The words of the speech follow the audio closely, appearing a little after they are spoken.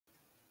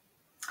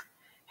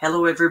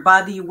Hello,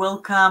 everybody.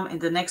 Welcome in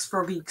the next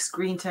Frogeex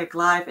Green Tech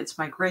Live. It's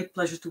my great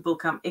pleasure to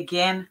welcome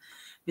again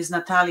Ms.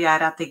 Natalia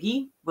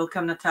Reategui.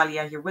 Welcome,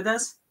 Natalia, here with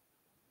us.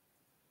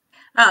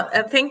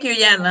 Thank you,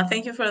 Jana.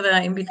 Thank you for the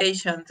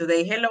invitation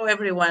today. Hello,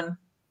 everyone.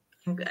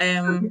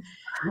 I'm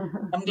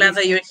glad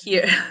that you're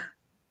here.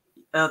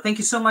 Thank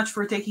you so much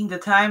for taking the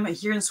time.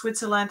 Here in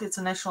Switzerland, it's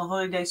a national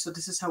holiday, so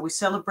this is how we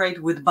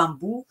celebrate with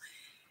bamboo.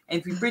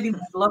 And we pretty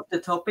much love the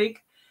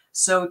topic.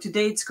 So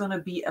today it's going to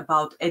be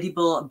about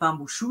edible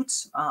bamboo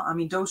shoots.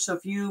 Those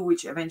of you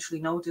which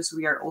eventually notice,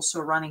 we are also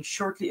running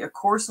shortly a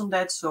course on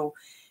that. So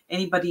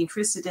anybody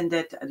interested in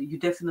that, you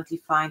definitely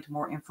find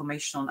more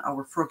information on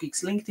our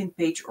Frogeex LinkedIn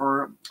page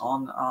or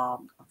on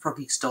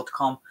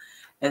frogeex.com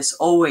as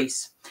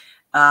always.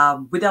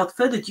 Without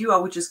further ado, I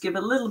would just give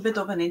a little bit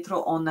of an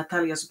intro on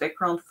Natalia's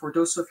background for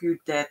those of you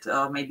that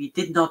maybe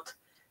did not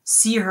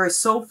see her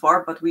so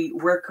far, but we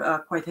work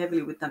quite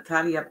heavily with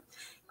Natalia.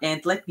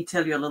 And let me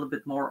tell you a little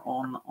bit more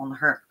on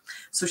her.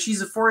 So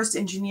she's a forest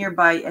engineer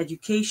by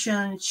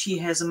education. She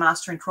has a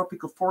master in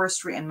tropical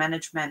forestry and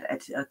management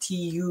at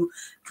TU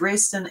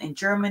Dresden in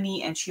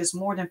Germany. And she has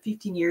more than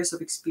 15 years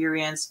of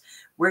experience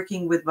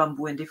working with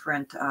bamboo in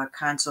different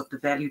kinds of the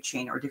value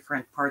chain or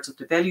different parts of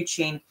the value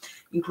chain,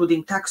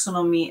 including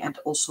taxonomy and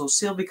also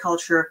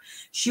silviculture.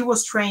 She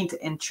was trained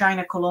in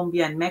China,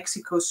 Colombia, and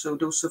Mexico. So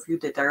those of you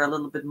that are a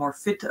little bit more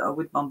fit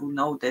with bamboo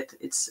know that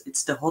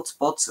it's the hot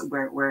spots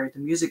where the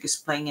music is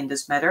playing in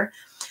this matter.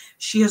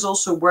 She has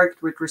also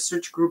worked with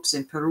research groups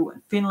in Peru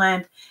and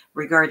Finland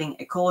regarding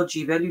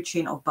ecology value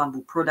chain of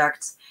bamboo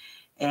products.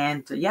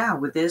 And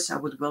with this, I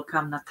would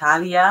welcome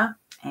Natalia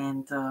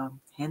and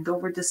hand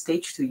over the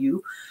stage to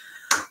you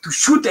to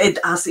shoot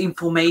at us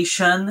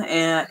information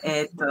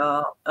and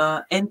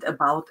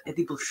about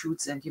edible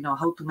shoots and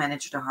how to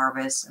manage the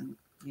harvest and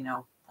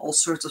all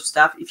sorts of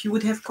stuff. If you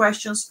would have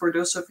questions for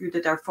those of you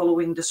that are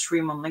following the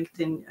stream on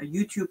LinkedIn,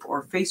 YouTube,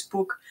 or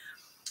Facebook,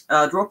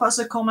 drop us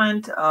a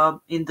comment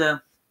in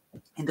the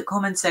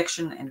comment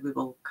section, and we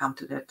will come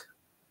to that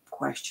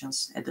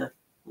questions at the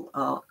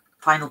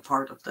final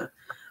part of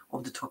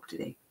the talk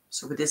today.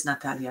 So with this,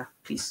 Natalia,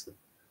 please.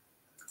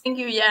 Thank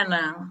you,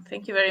 Jana.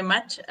 Thank you very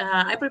much.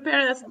 I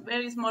prepared a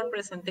very small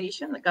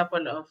presentation, a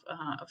couple of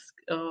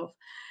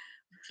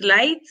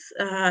slides.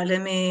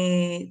 Let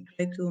me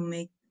try to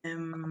make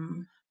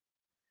them.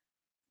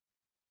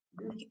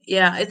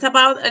 Yeah, it's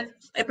about,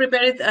 I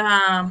prepared it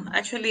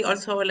actually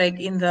also like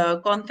in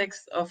the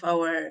context of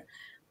our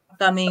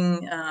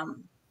upcoming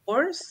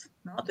course,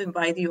 to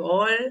invite you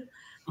all.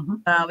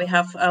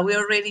 We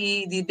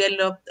already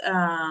developed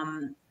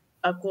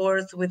a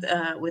course with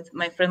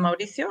my friend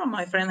Mauricio,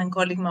 my friend and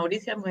colleague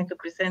Mauricio. I'm going to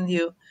present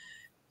you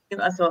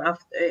also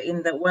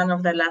in one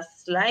of the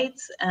last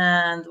slides,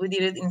 and we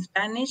did it in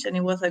Spanish, and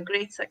it was a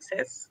great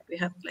success. We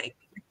had like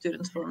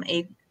students from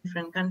 8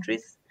 different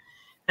countries,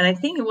 and I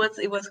think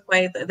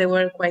they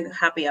were quite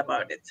happy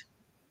about it.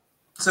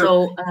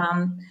 So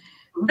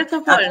first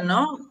of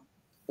all,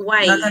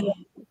 why?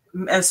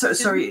 Natalia,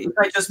 sorry, if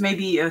I just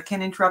maybe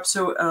can interrupt.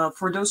 So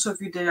for those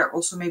of you that are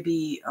also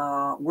maybe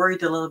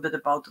worried a little bit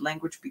about the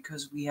language,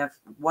 because we have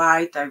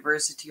wide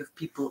diversity of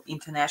people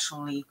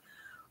internationally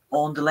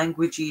on the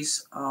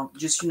languages,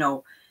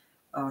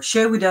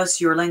 share with us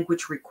your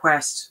language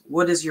request.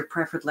 What is your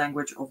preferred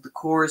language of the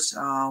course?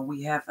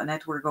 We have a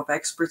network of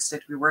experts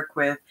that we work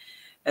with.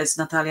 As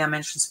Natalia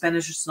mentioned,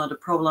 Spanish is not a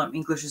problem.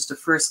 English is the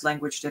first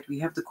language that we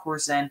have the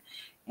course in,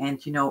 and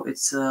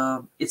it's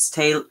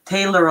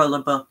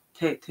tailorable,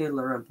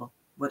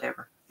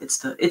 whatever. It's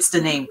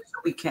the name.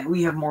 So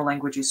we have more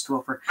languages to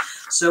offer.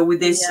 So with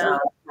this,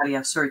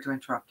 Natalia, sorry to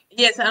interrupt.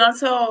 Yes, and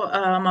also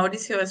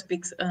Mauricio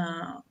speaks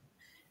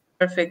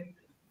perfect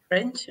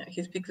French.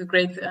 He speaks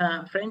great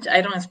French.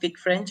 I don't speak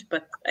French,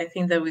 but I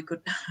think that we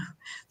could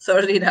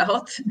sort it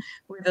out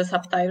with the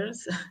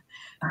subtitles.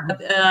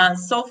 But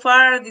so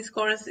far, this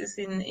course is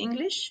in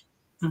English,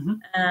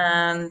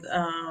 and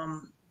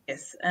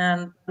yes.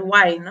 And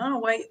why?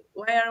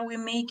 Why are we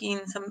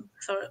making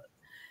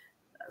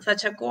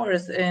such a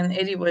course in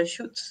edible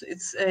shoots?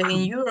 It's in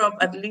Europe,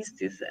 at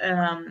least.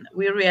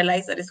 We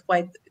realize that it's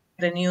quite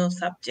a new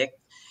subject,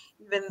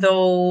 even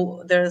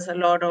though there's a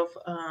lot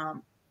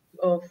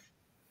of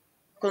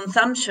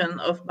consumption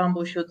of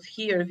bamboo shoots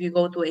here. If you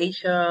go to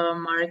Asia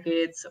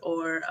markets,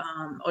 or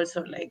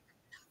also like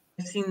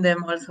I've seen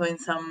them also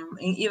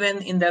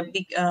even in the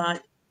big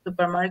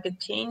supermarket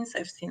chains,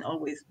 I've seen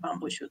always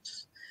bamboo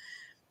shoots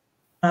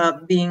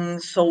being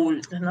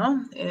sold,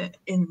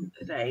 in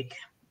like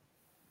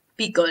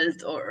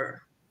pickled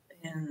or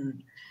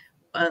in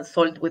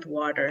salt with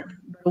water.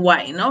 But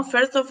why?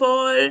 First of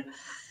all, there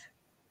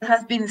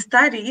has been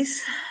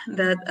studies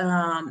that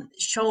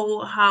show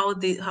how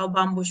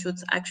bamboo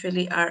shoots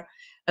actually are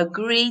a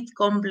great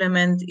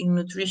complement in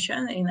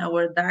nutrition in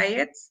our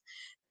diets,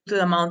 to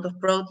the amount of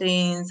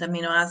proteins,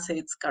 amino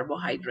acids,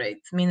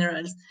 carbohydrates,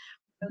 minerals.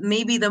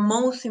 Maybe the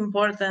most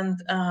important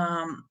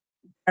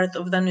part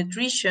of the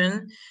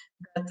nutrition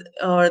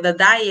or the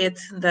diet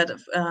that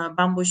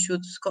bamboo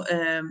shoots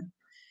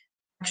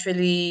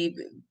actually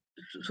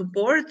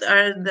support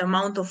are the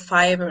amount of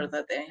fiber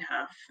that they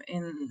have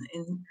in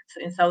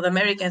South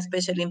America,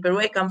 especially in Peru.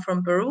 I come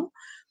from Peru.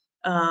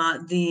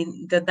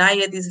 The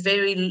diet is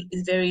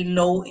very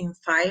low in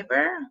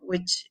fiber,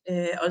 which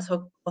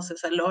also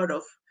causes a lot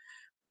of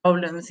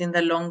problems in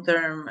the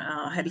long-term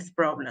health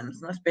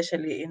problems,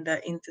 especially in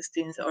the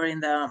intestines or in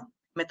the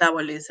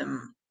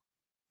metabolism,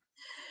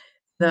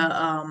 the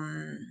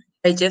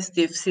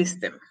digestive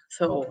system.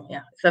 So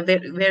yeah, it's a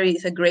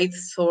it's a great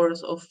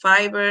source of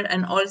fiber,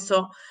 and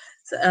also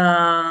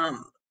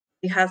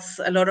it has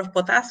a lot of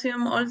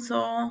potassium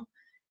also,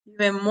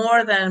 even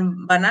more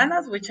than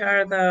bananas, which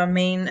are the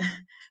main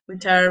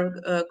which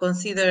are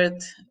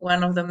considered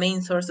one of the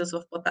main sources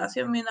of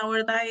potassium in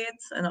our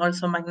diets, and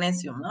also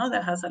magnesium,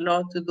 that has a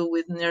lot to do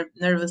with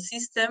nervous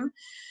system.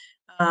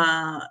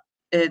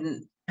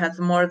 It has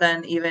more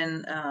than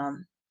even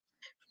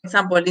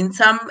example, in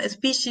some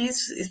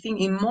species, I think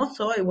in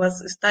mozo, it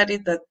was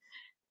studied that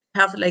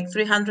have like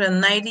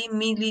 390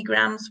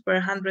 milligrams per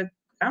 100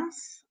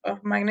 grams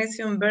of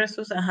magnesium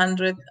versus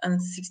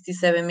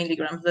 167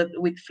 milligrams that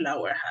wheat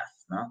flour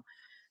has. No,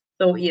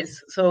 so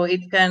yes, so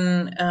it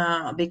can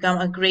become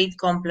a great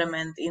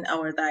complement in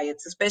our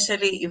diets,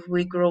 especially if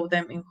we grow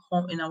them in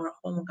our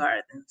home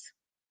gardens.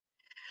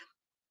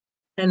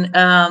 And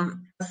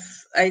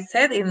as I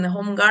said, in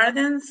home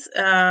gardens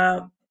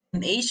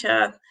in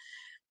Asia,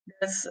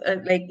 that's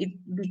like it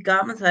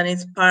becomes and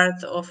it's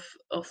part of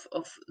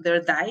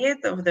their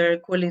diet, of their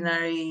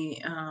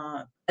culinary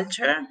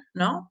culture,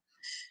 no.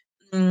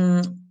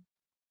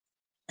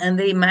 And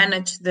they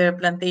manage their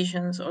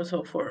plantations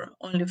also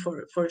only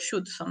for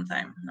shoots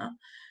sometimes, no.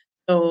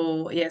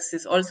 So yes,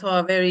 it's also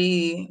a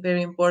very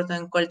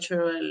important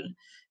cultural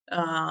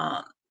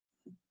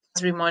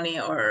ceremony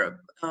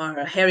or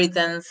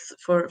inheritance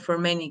for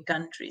many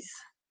countries.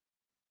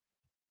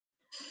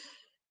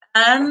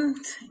 And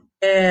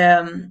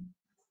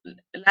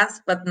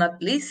last but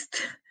not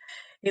least,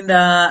 in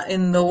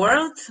the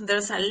world,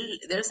 there's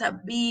a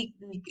big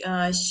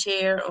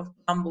share of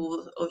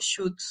bamboo or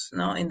shoots,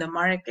 no, in the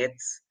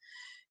markets.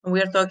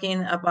 We are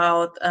talking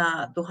about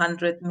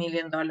 $200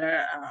 million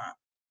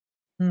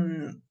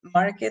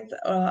market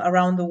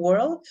around the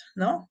world,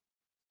 no,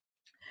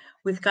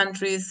 with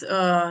countries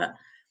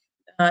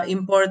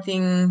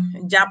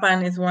importing.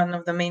 Japan is one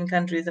of the main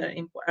countries that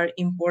are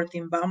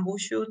importing bamboo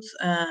shoots,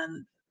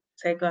 and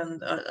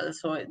second,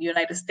 also the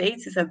United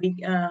States is a big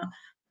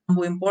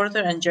bamboo importer,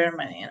 and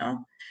Germany,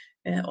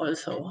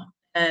 also.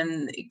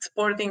 And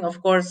exporting,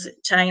 of course,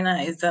 China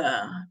is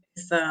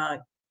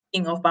the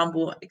king of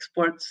bamboo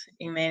exports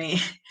in many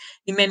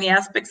in many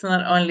aspects,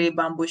 not only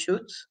bamboo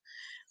shoots.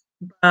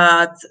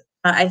 But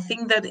I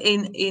think that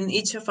in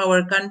each of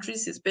our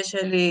countries,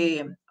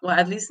 especially, well,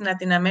 at least in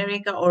Latin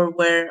America, or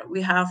where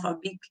we have a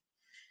big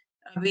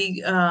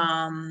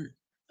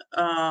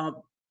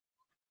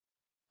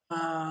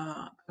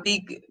uh,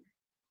 big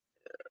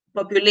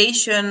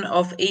population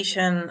of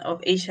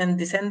Asian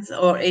descent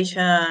or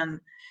Asian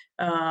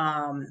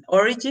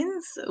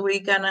origins, we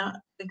can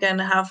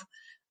have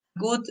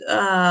good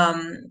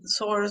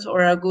source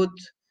or a good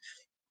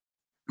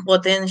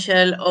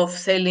potential of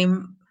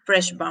selling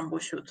fresh bamboo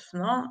shoots,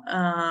 no?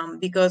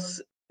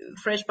 Because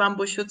fresh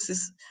bamboo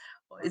shoots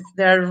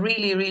they're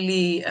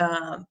really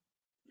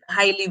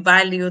highly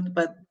valued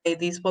by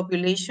these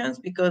populations,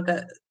 because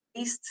the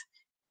taste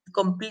is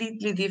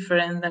completely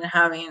different than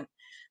having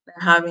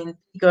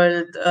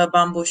pickled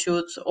bamboo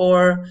shoots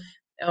or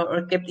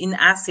kept in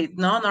acid.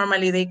 No,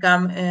 normally they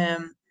come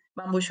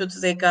bamboo shoots.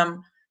 They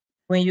come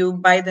when you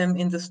buy them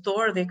in the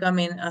store. They come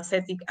in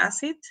acetic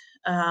acid,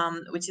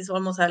 which is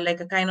almost like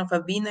a kind of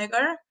a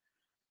vinegar,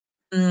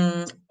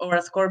 or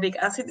ascorbic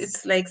acid.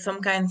 It's like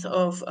some kinds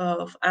of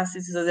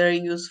acids that are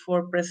used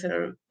for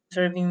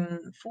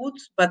preserving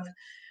foods. But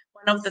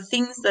one of the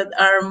things that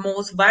are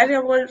most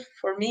valuable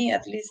for me,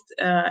 at least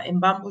in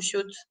bamboo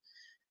shoots,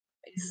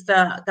 is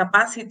the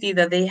capacity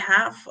that they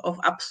have of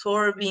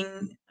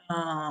absorbing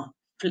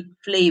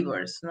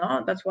flavors.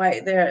 No, that's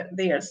why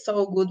they are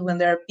so good when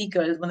they're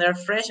pickled, when they're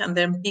fresh and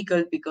then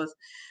pickled, because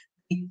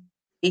they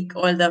take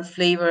all the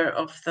flavor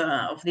of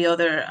the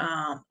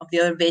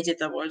other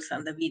vegetables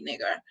and the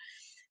vinegar.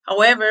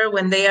 However,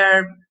 when they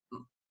are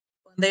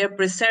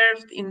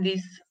preserved in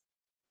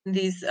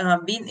these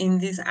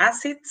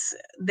acids,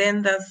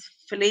 then the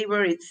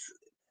flavor is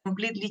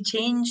completely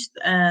changed,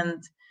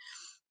 and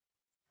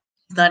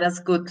not as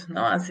good,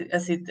 no, as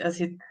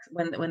it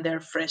when they're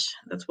fresh.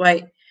 That's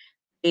why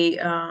they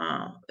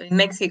in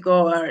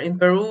Mexico or in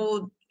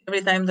Peru,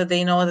 every time that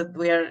they know that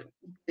we are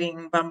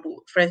getting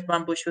fresh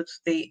bamboo shoots,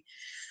 they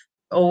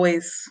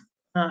always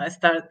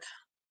start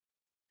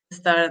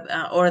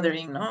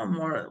ordering, no,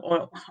 more,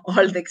 all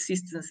the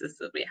existences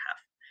that we have.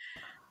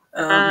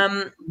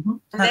 And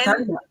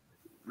Natalia,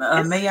 then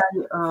yes. may I?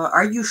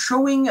 Are you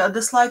showing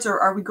the slides, or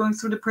are we going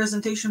through the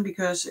presentation?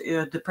 Because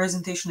the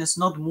presentation is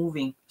not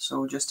moving.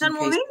 So just in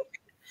case moving?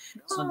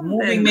 it's not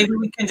moving, maybe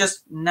we can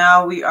just.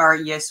 Now we are.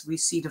 Yes, we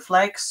see the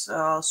flags.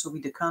 So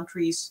with the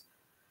countries.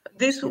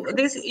 This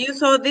you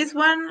saw this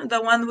one,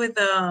 the one with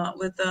the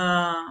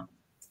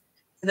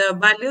the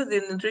values,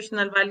 the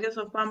nutritional values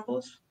of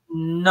bamboos?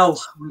 No,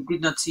 we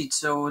did not see it.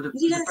 So You the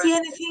didn't see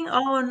anything?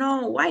 Oh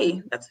no,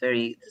 why? That's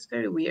very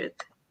weird.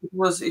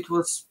 it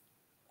was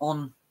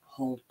on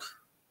hold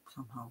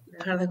somehow.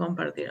 Dejar de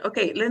compartir.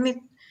 Okay, let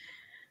me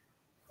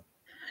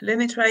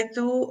try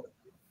to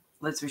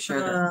Let's reshare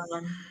that.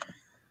 um,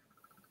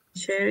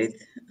 share it.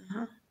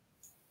 Uh-huh.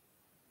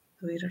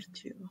 Subir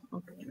archivo.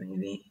 Okay,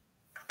 maybe.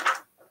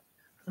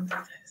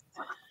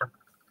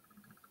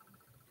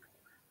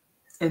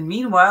 And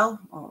meanwhile,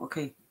 oh,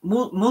 okay,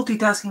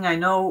 multitasking. I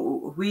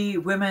know we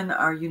women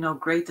are,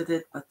 great at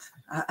it, but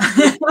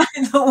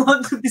I don't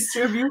want to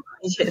disturb you.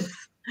 Yes.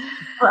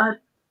 But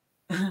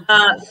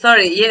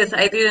Sorry. Yes,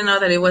 I didn't know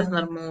that it was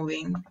not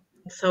moving.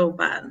 So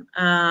bad.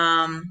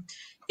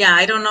 Yeah,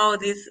 I don't know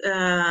this.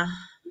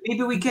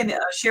 maybe we can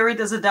share it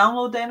as a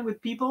download then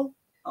with people.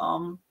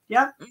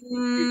 Yeah, if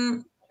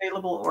Mm,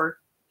 available or.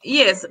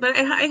 yes, but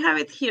I have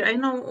it here. I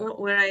know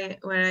where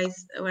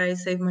I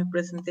save my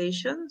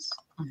presentations,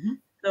 Mhm.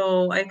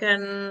 so I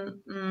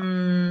can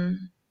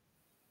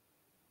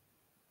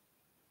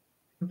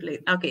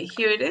complete. Okay,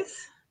 here it is.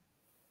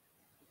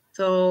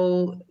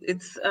 So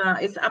it's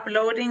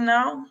uploading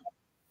now.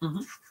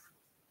 Mhm.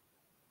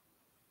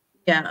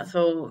 Yeah.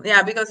 So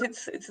yeah, because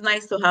it's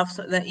nice to have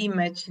the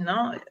image. Do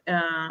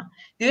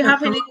you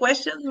have any Absolutely.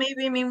 questions?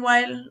 Maybe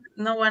meanwhile,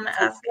 no one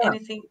asked Yeah.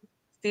 anything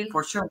still.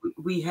 For sure,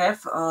 we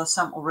have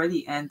some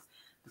already. And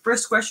the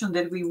first question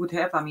that we would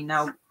have, I mean,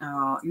 now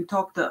you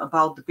talked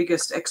about the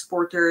biggest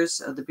exporters,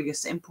 the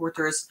biggest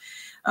importers.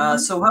 Mhm.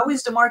 So how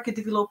is the market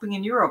developing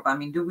in Europe? I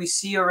mean, do we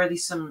see already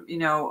some,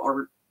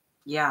 or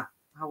yeah,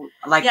 how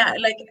like Yeah,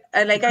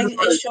 like I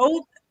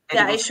showed.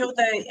 Yeah, I edible food? showed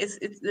that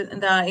it's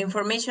the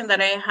information that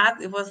I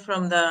had. It was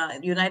from the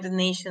United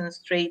Nations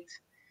Trade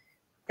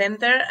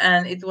Center,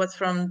 and it was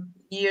from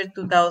year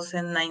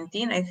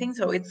 2019, I think.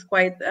 So it's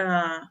quite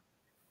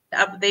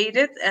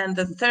updated. And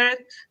the third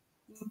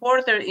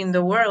importer in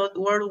the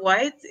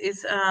worldwide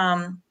is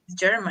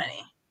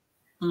Germany.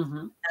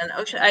 Mm-hmm. And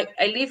actually,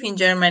 I live in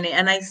Germany,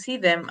 and I see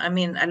them. I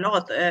mean, a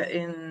lot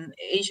in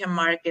Asian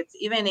markets,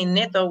 even in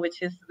Netto,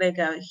 which is like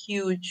a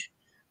huge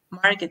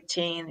market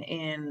chain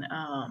in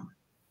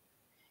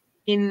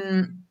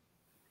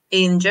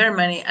in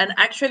Germany. And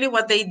actually,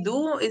 what they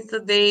do is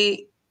that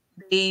they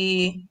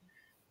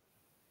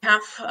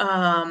have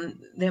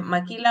the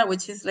maquila,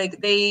 which is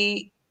like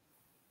they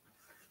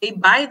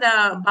buy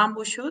the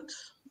bamboo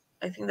shoots.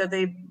 I think that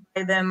they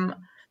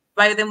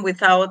buy them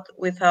without.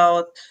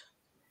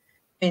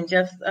 I mean,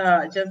 just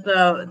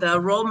the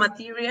raw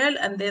material,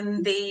 and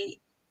then they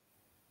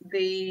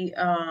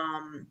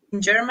in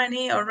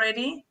Germany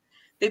already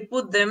they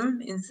put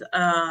them in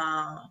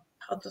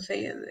how to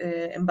say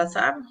it,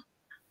 envasar.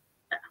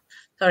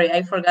 Sorry,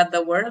 I forgot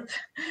the word.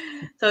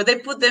 So they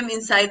put them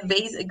inside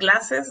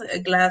glass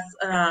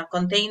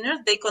containers.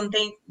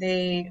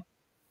 They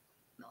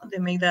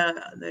make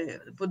they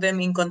put them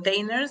in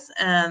containers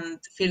and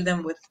fill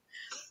them with.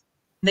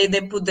 They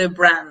put the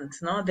brand.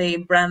 No, they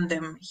brand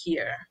them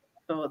here.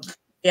 So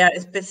they are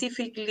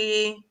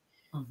specifically.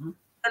 Mm-hmm.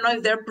 I don't know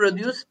if they're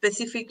produced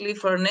specifically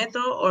for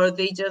Netto or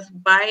they just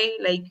buy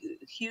like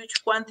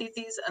huge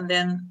quantities and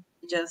then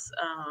just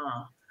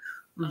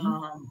Mm-hmm.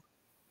 um,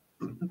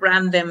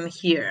 brand them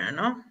here.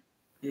 No.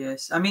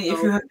 Yes, I mean, if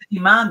you So have the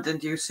demand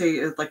and you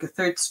say like a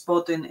third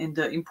spot in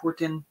the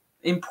import in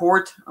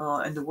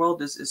the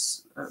world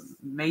is a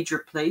major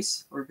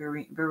place or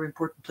very very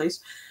important place.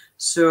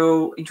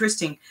 So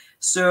interesting.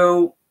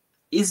 So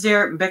is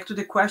there, back to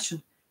the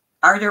question,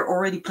 are there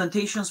already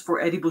plantations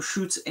for edible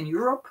shoots in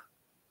Europe?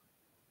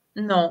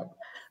 no,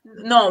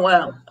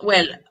 no.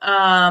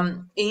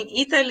 In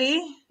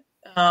Italy,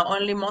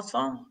 only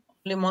Mosso,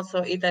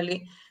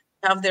 Italy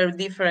have their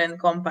different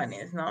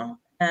companies, no,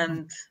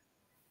 and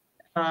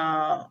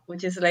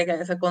which is like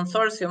as a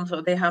consortium,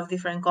 so they have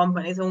different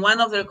companies, and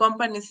one of their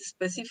companies is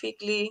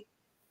specifically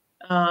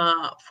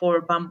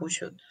for bamboo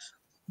shoots,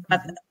 but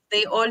Mm-hmm.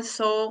 they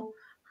also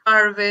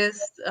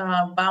harvest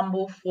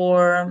bamboo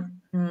for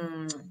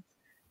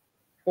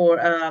for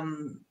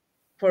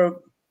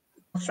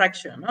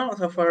construction, no?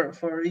 So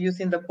for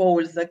using the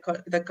poles,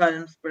 the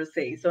columns per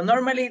se. So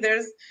normally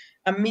there's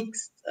a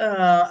mixed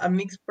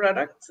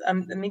product, a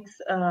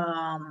mixed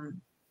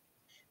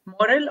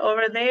model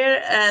over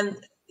there, and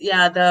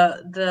yeah,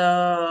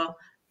 the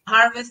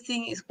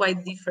harvesting is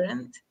quite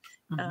different.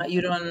 Mm-hmm.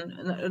 You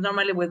don't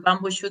normally with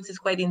bamboo shoots it's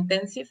quite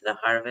intensive the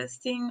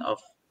harvesting of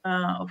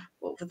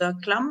the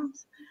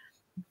clumps,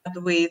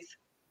 but with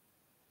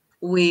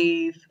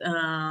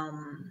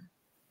um,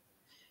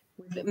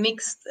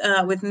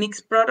 with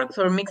mixed products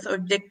or mixed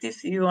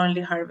objectives, you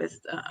only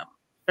harvest a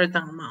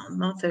certain amount,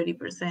 not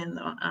 30%,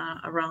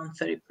 around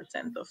 30%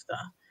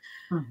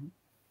 Mm-hmm.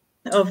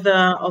 of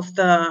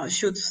the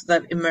shoots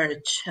that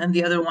emerge, and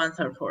the other ones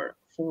are for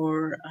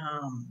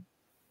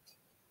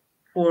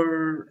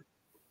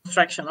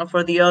construction or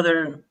for the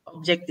other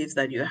objectives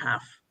that you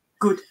have.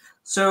 Good.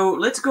 So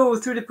let's go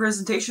through the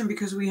presentation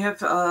because we have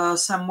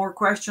some more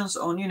questions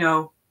on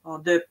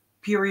the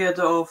period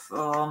of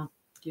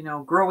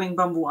growing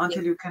bamboo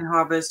until Yes. you can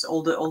harvest,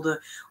 all the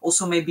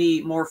also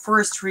maybe more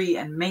forestry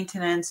and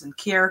maintenance and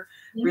care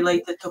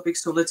related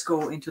topics. So let's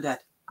go into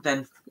that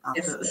then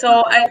Yes. after.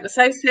 So, as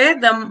I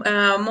said, the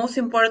most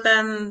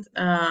important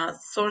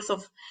source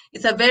of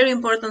it's a very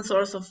important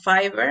source of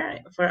fiber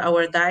for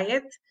our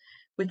diet,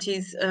 which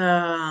is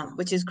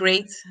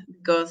great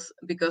because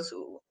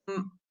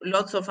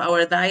lots of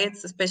our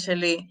diets,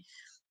 especially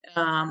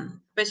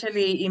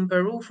in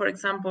Peru, for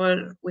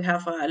example, we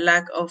have a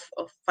lack of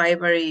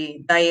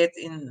fibery diet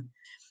in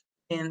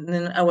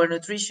our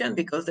nutrition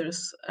because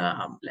there's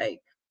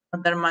like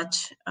not that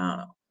much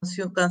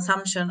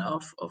consumption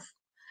of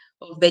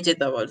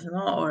vegetables,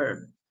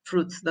 or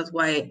fruits. That's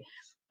why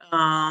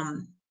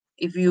um,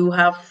 if you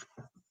have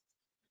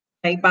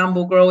like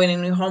bamboo growing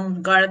in your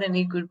home garden,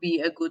 it could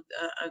be a good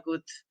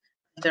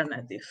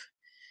alternative.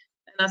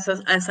 And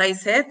as I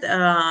said,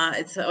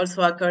 it's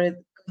also a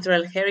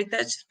cultural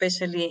heritage,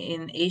 especially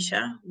in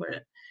Asia,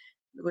 where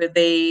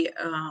they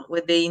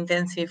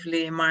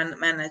intensively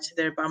manage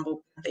their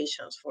bamboo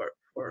plantations for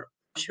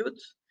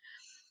shoots.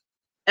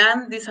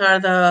 And these are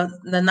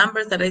the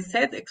numbers that I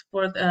said.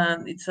 Export.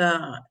 It's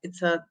a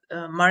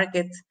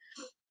market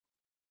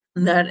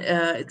that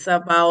it's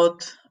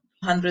about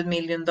 $100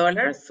 million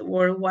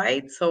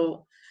worldwide.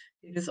 So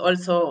it is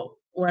also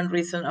one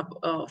reason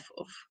of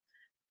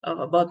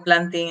about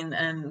planting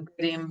and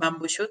getting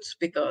bamboo shoots,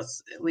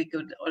 because we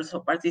could also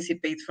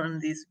participate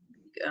from this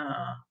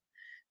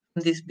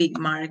big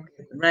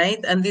market,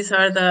 right? And these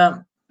are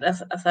the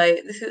as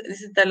I this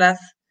is the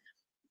last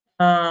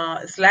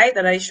slide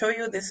that I show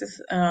you.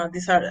 These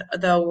are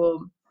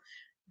the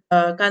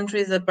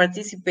countries that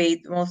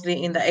participate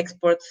mostly in the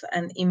exports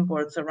and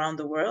imports around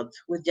the world,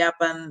 with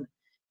Japan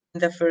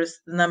the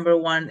first number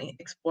one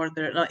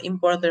exporter, no,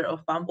 importer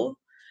of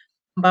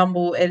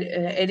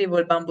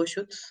edible bamboo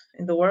shoots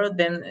in the world.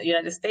 Then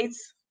United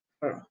States,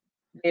 or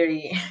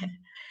very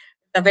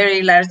a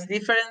very large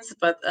difference,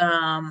 but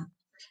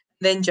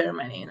then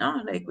Germany,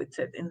 like we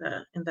said in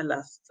the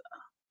last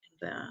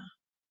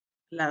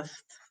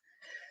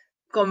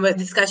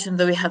discussion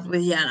that we had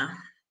with Yana.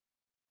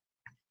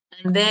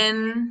 And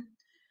then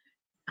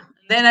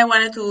I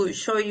wanted to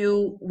show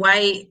you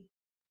why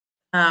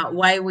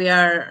we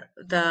are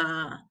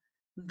the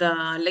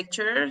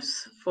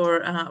lecturers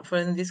for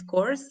in this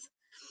course.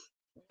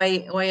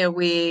 Why are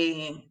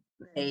we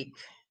like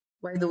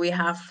why do we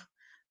have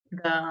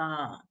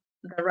the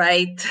the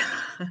right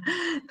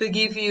to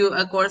give you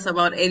a course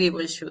about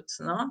edible shoots,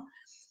 no?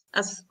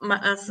 As More.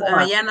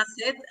 Yana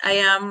said, I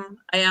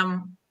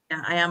am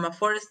a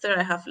forester.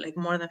 I have like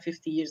more than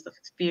 50 years of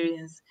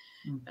experience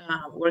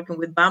working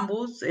with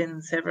bamboos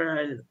in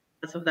several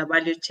parts of the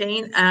value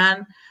chain.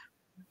 And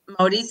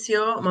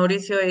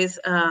Mauricio is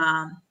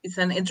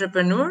an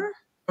entrepreneur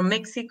from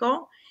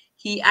Mexico.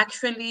 He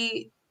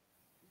actually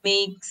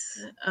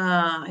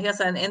he has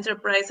an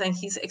enterprise, and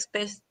he's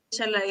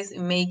specialized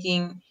in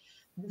making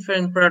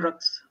different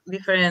products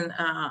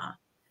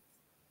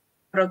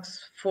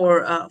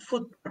for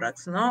food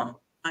products. No,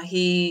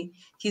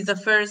 he's the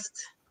first.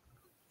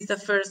 He's the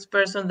first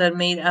person that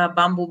made a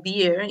bamboo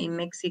beer in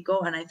Mexico,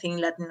 and I think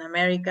Latin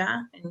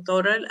America in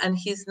total. And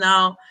he's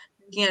now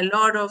making a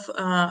lot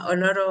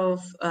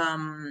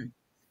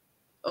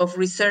of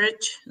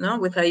research,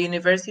 with a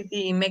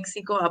university in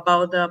Mexico,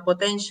 about the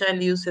potential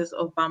uses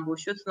of bamboo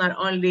shoots. Not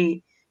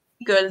only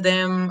pickle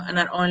them, and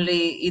not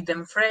only eat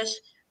them fresh,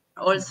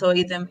 also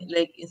eat them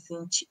like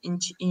in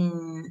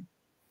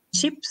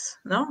chips,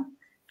 no,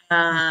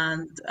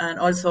 and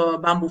also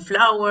bamboo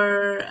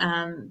flour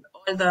and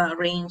all the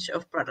range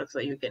of products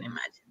that you can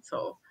imagine.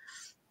 So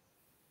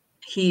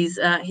he's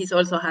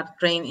also had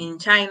trained in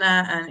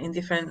China and in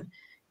different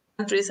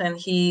countries, and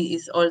he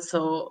is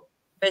also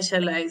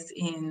specialized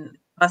in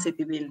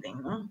capacity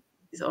building. No?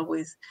 He's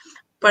always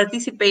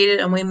participated,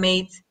 and we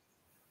made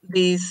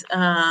these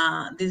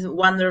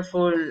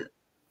wonderful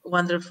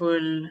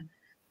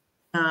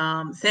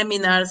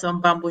seminars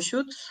on bamboo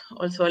shoots.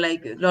 Also,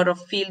 like a lot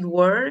of field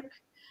work,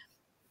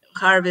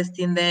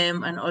 harvesting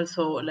them, and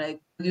also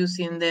like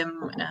producing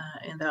them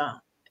in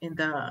the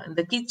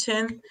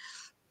kitchen.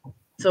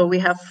 So we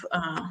have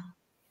a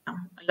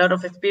lot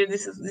of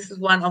experience. This is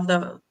one of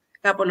the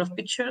couple of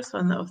pictures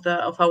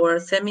of our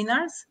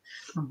seminars.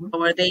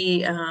 Our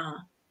day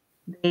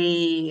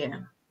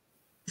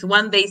it's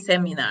 1 day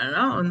seminar,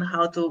 no, on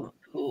how to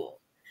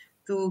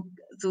to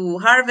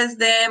harvest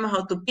them,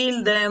 how to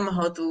peel them,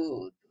 how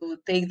to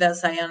take the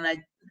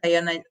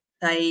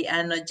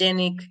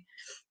cyanogenic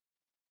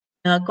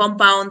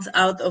compounds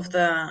out of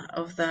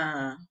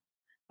the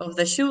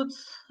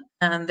shoots,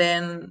 and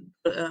then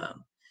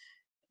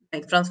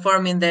like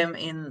transforming them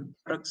in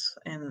products,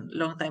 in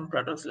long time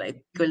products,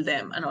 like pickle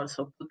them and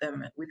also put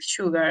them with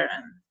sugar,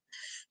 and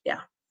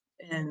yeah,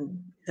 and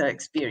the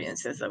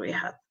experiences that we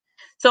had.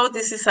 So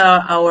this is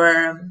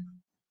our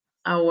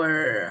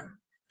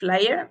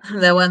flyer,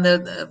 the one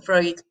that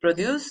Frogeex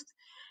produced.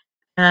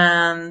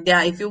 And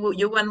yeah, if you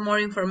want more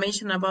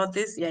information about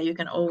this, yeah, you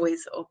can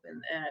always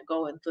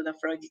go into the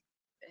Frogeex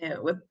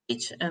web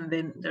page, and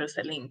then there's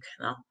a link,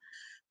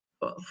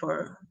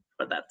 for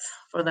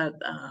for that.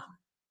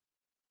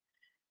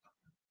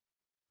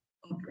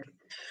 Okay.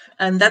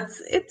 And that's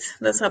it.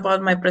 That's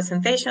about my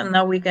presentation.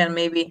 Now we can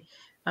maybe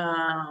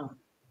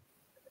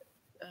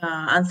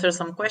answer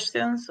some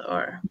questions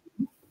or.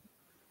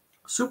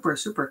 Super,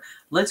 super.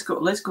 Let's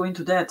go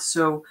into that.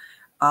 So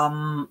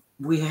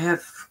we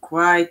have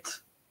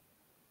quite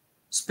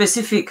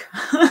specific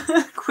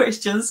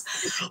questions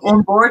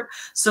on board.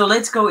 So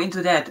let's go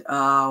into that.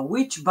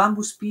 Which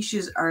bamboo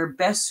species are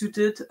best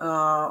suited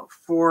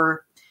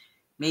for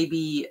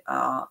maybe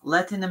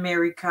Latin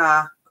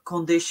America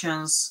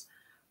conditions,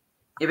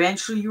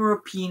 eventually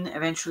European,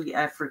 eventually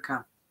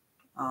Africa,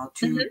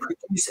 to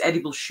produce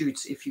edible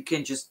shoots? If you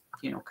can just,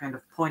 kind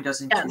of point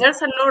us into. Yeah,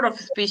 there's a lot of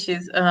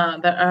species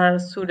that are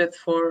suited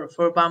for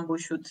bamboo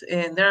shoots.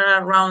 There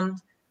are around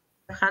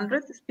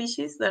 100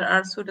 species that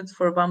are suited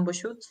for bamboo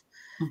shoots.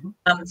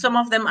 Some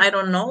of them I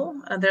don't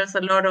know. There's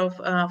a lot of,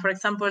 for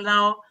example,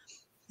 now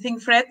I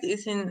think Fred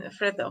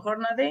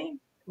Hornaday,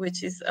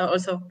 which is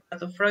also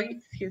part of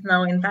Frogeex. He's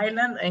now in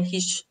Thailand, and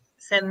he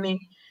sent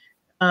me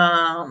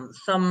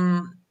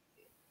some.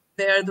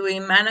 They are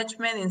doing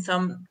management in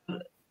some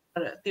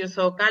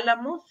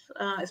Tirso-calamus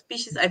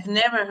species. I've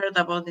never heard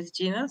about this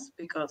genus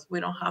because we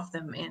don't have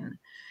them in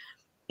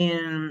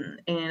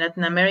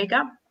Latin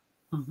America.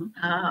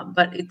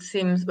 But it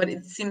seems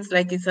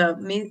like it's a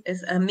mix.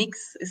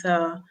 It's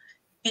a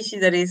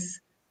species that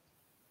is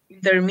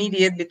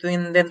intermediate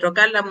between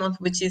Dendrocalamus,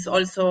 which is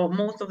also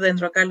most of the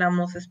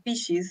Dendrocalamus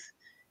species.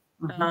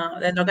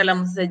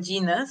 Dendrocalamus is a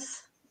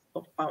genus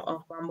of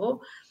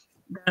bamboo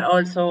that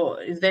also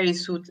is very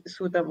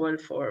suitable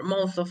for,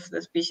 most of the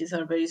species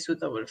are very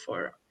suitable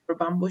for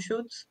bamboo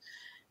shoots.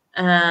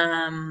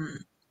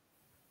 And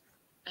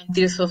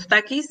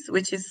Tirsostaches,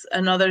 which is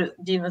another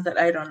genus that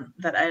I don't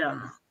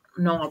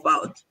know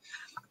about.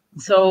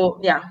 So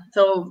yeah,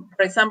 so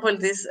for example,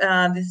 this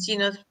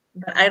genus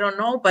that I don't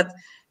know, but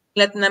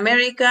Latin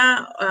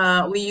America,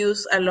 we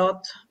use a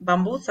lot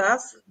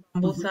bambusas.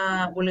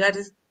 Bambusa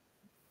vulgaris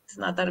is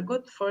not that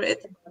good for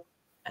it, but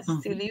it's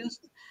still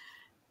used.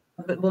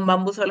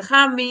 Bambusa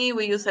olhami,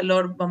 we use a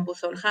lot of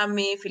Bambusa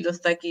olhami.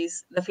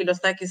 Philostachys, the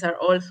Philostachys are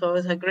also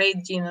a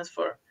great genus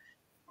for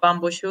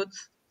bamboo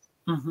shoots.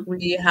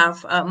 We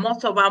have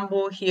most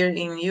bamboo here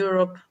in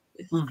Europe.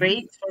 It's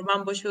great for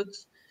bamboo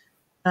shoots.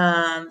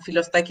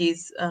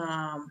 Philostachys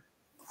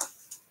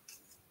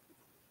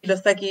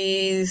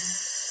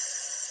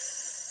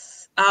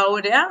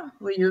aurea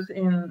we use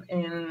in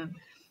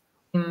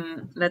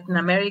Latin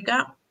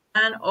America,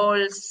 and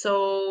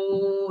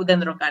also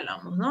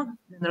Dendrocalamus, no?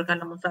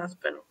 Dendrocalamus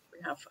asper. We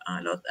have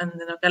a lot, and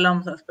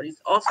Dendrocalamus asper is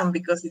awesome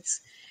because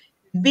it's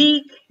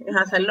big, it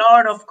has a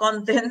lot of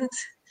content,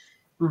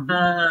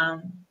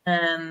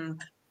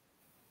 and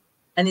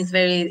it's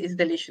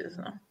delicious,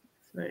 no?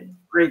 It's very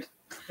great,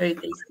 very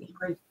tasty.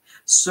 Great.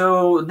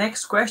 So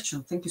next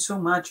question. Thank you so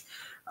much.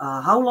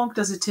 How long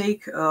does it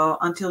take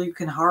until you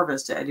can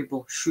harvest the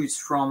edible shoots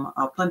from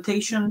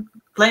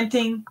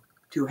planting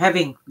to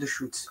having the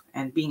shoots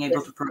and being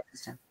able to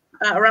process them?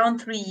 Around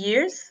 3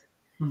 years.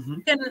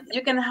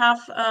 You can have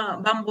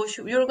bamboo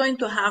shoot. You're going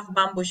to have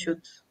bamboo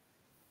shoots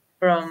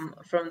from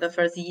the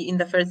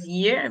first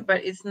year,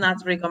 but it's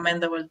not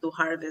recommendable to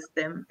harvest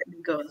them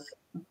because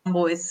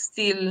bamboo is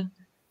still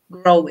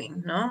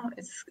growing. No,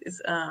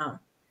 it's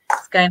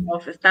kind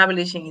of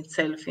establishing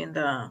itself in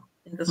the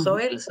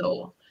soil.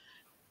 So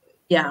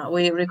yeah,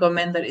 we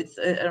recommend that it's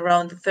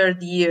around the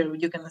third year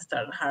you can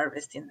start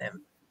harvesting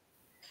them.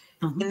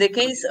 In the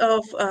case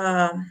of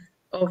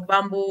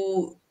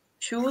bamboo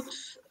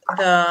shoots,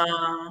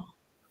 the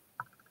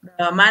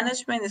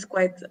management is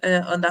quite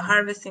on the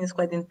harvesting is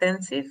quite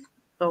intensive.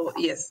 So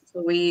yes,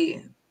 so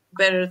we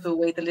better to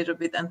wait a little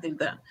bit until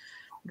the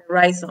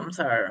rhizomes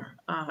are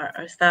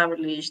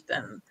established,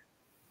 and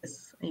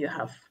yes, you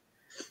have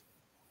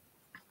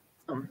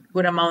some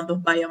good amount of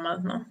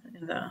biomass, no?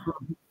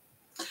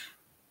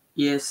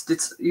 Yes,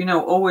 it's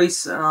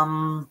always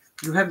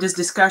you have this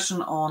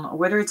discussion on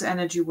whether it's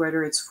energy,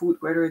 whether it's food,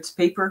 whether it's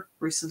paper.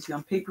 Recently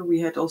on paper we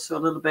had also a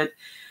little bit.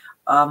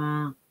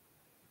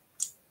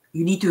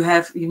 You need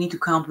to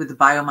count with the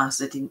biomass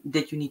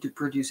that you need to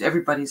produce.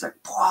 Everybody's like,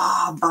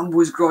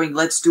 bamboo is growing,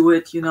 let's do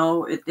it.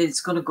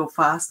 It's gonna go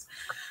fast.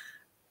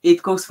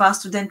 It goes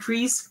faster than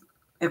trees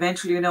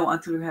eventually,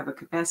 until you have a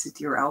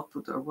capacity or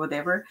output or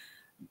whatever.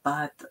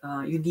 But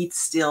you need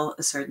still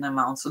a certain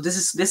amount. So this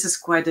is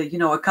quite a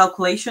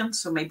calculation.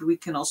 So maybe we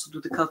can also do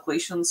the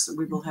calculations.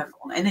 We will have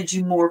on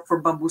energy more for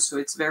bamboo. So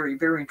it's very,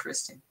 very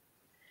interesting.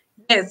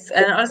 Yes,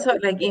 and also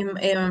like in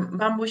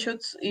bamboo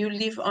shoots, you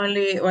leave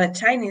only, well,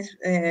 Chinese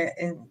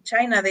in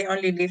China they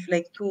only leave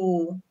like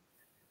two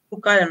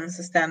columns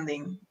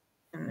standing.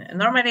 And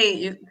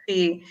normally you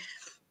see,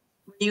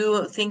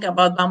 you think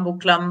about bamboo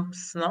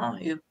clumps, no?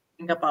 You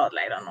think about,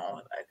 like, I don't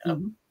know, like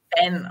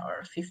 10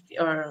 or 50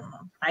 or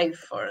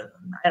 5, or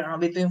I don't know,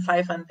 between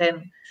 5 and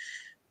 10,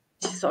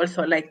 which is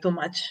also like too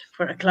much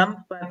for a clump,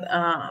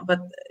 but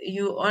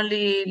you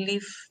only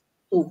leave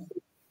 2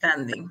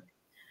 standing.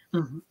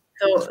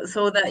 So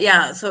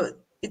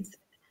it's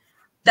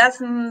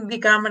doesn't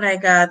become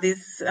like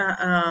this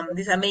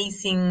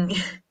amazing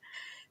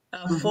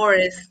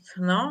forest,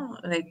 no,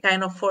 like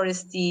kind of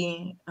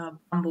foresty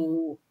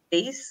bamboo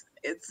base.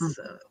 It's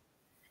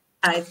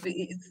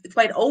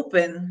quite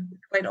open.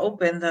 It's quite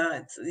open.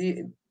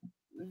 It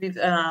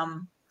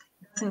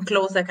doesn't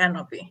close the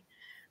canopy.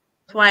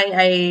 That's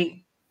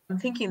why I'm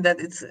thinking that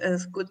it's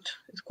good.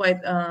 It's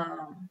quite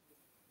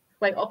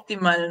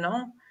optimal,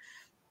 no,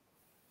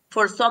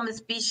 for some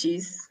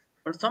species.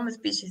 For some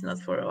species, not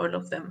for all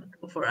of them.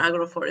 For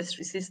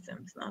agroforestry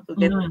systems, no, to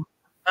get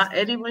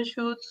edible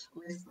shoots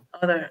with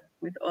other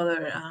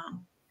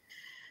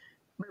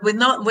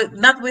not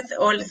with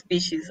all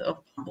species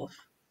of bamboos.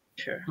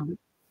 Sure.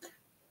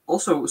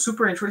 Also,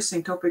 super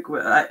interesting topic.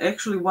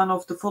 Actually, one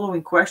of the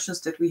following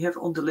questions that we have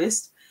on the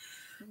list.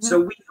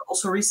 So we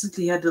also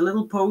recently had a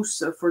little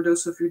post for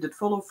those of you that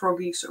follow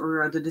Frogeex,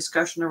 or the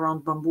discussion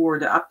around bamboo, or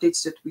the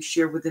updates that we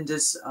share within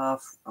this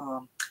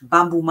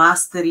bamboo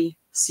mastery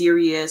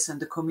series and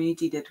the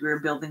community that we're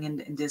building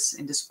in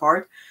this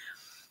part.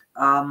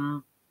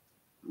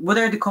 What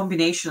are the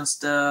combinations,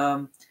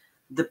 the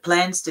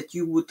plants that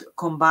you would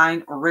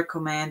combine or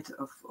recommend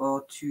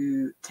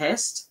to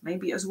test,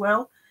 maybe as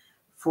well,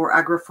 for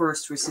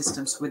agroforestry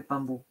systems with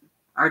bamboo?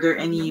 Are there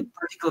any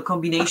particular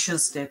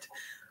combinations that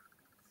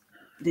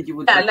you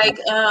would recommend? Like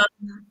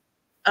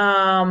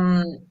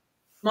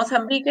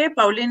Mozambique,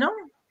 Paulino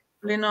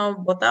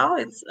Botao.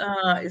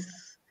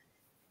 It's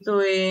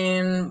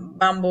doing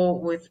bamboo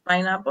with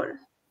pineapple,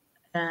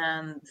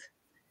 and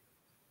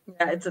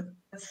yeah, it's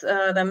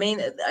the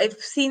main. I've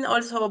seen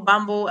also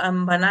bamboo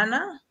and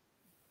banana,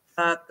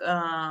 but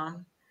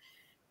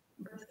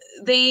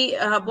they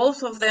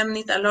both of them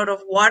need a lot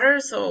of water,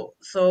 so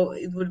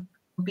it would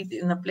compete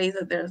in a place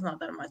that there's not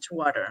that much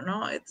water.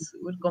 No,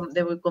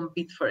 they will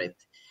compete for it.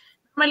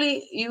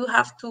 Normally, you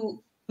have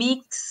to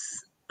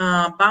mix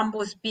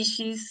bamboo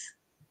species,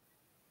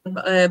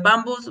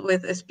 bamboos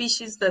with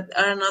species that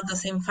are not the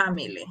same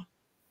family.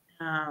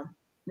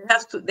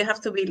 They have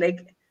to be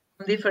like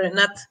different,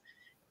 not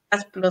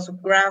grass plus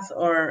grass,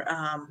 or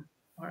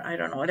I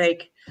don't know,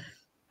 like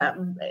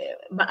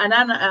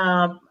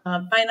banana,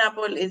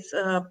 pineapple is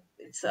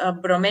it's a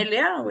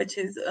bromelia, which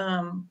is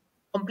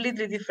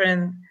completely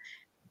different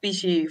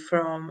species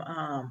from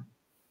a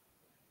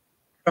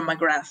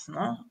grass,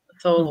 no?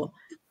 So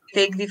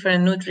take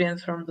different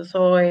nutrients from the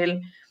soil.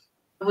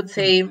 I would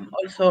say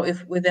also,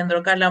 if with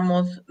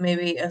Dendrocalamus,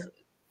 maybe as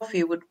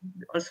coffee would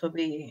also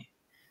be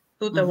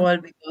suitable,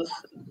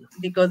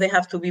 because they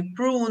have to be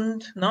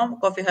pruned, no?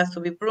 Coffee has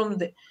to be pruned.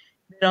 They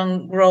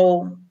don't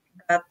grow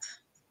that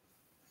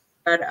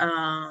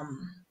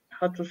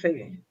how to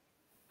say,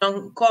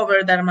 don't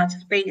cover that much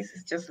space.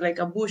 It's just like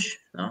a bush,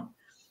 no?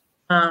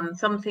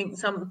 Some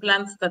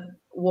plants that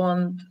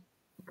won't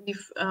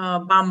give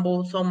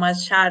bamboo so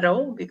much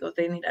shadow because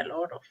they need a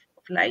lot of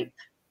light.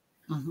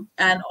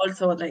 And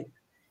also, like,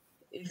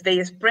 if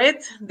they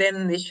spread,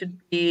 then they should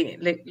be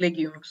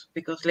legumes,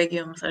 because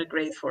legumes are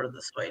great for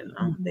the soil,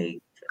 no?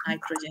 They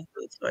nitrogen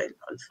to the soil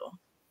also.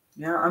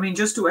 Yeah, I mean,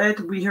 just to add,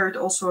 we heard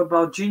also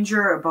about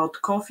ginger, about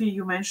coffee,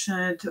 you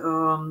mentioned.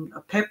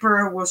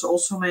 Pepper was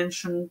also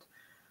mentioned.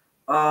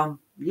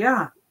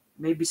 Yeah,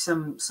 maybe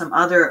some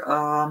other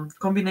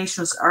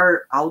combinations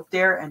are out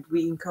there, and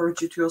we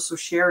encourage you to also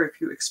share if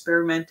you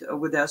experiment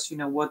with us. You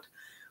know, what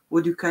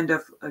you kind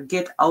of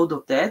get out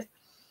of that.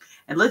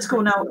 And let's go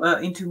now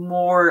into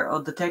more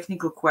of the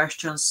technical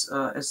questions,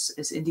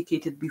 as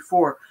indicated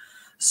before.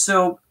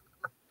 So,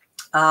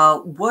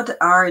 what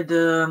are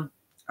the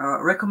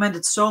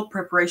recommended soil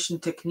preparation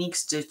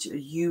techniques that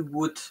you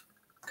would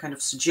kind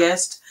of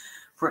suggest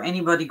for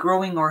anybody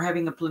growing or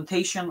having a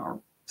plantation or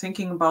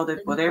thinking about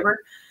it, whatever?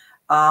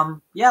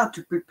 Yeah,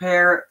 to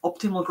prepare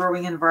optimal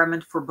growing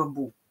environment for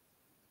bamboo.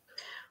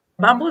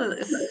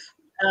 Bamboos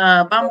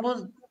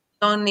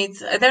don't need.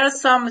 There are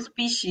some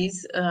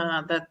species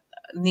that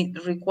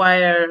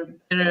require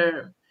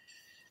better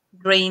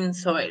drain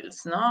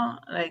soils, no,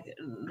 like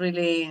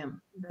really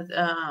that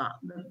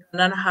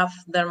don't have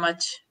that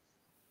much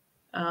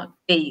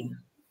clay,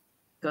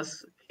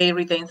 because clay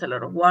retains a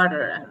lot of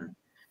water,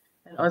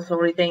 and also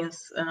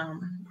retains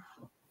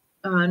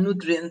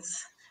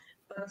nutrients.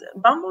 But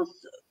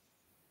bamboos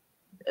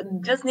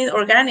just need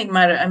organic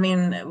matter. I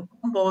mean,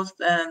 compost,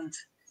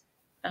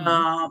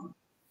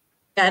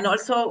 and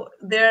also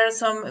there are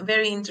some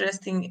very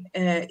interesting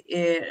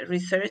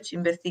research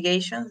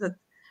investigations that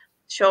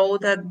show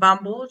that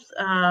bamboos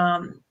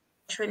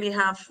actually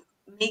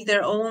make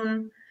their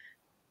own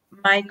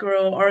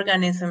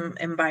microorganism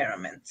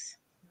environments.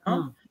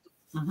 No?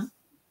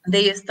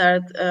 They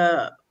start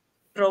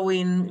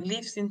throwing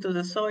leaves into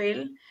the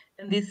soil,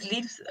 and these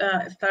leaves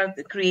start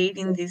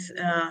creating this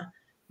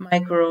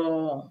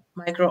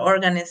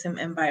microorganism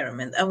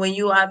environment. And when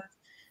you add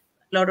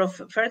a lot of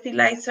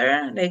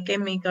fertilizer, like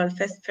chemical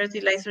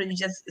fertilizer, you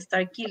just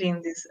start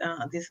killing this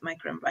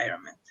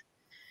microenvironment.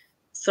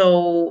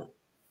 So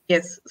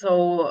yes,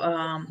 so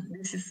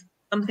this is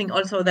something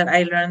also that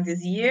I learned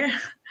this year,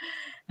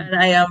 and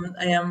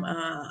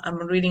I'm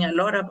reading a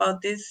lot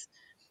about this.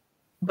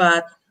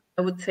 But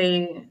I would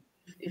say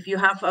if you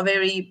have a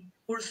very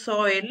poor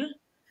soil,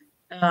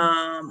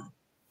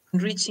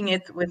 enriching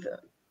it with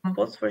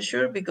compost for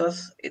sure,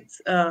 because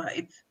it's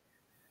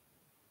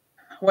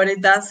what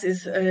it does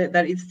is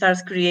that it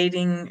starts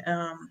creating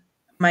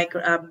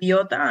micro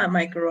biota,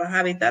 micro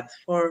habitats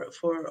for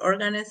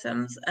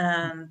organisms,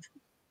 and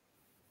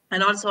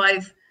also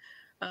I've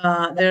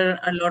there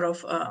are a lot of,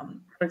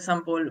 for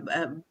example,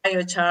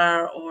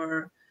 biochar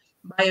or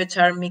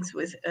biochar mixed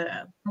with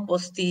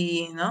compost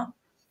tea,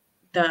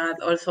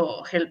 that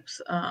also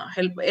helps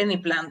help any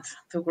plant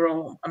to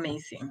grow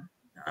amazingly.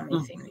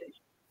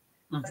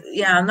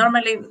 Yeah,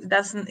 normally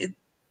it's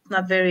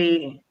not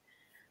very,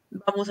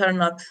 bamboos are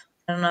not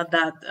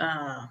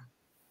that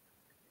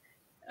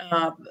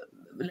uh,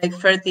 like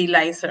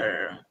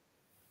fertilizer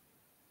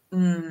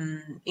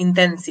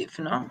intensive,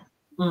 no?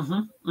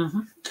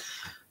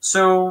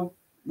 So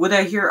would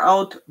I hear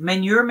out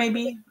manure,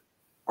 maybe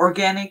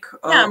organic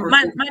Yeah, or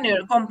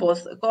manure,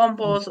 compost,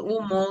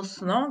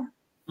 humus, no?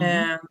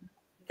 Mhm. Um,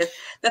 yes.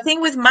 The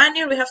thing with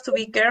manure, we have to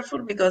be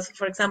careful because,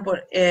 for example,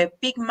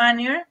 pig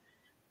manure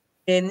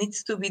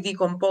needs to be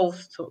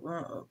decomposed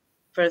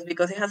first,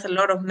 because it has a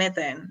lot of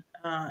methane.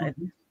 It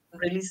Mhm.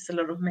 releases a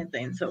lot of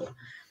methane, so it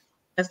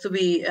has to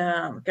be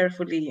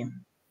carefully.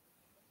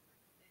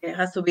 It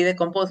has to be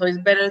decomposed, so it's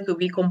better to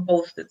be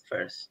composted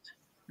first.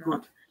 No?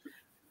 Good.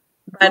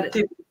 But Good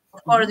tip.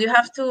 of course, Mhm. you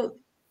have to.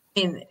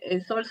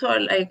 It's also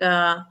like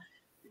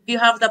if you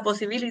have the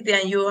possibility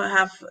and you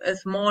have a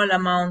small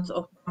amount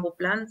of bamboo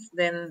plants,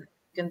 then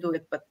you can do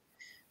it. But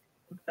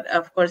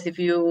of course, if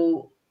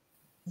you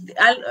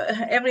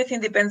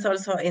everything depends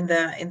also in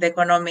the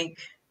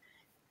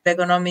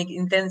economic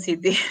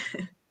intensity.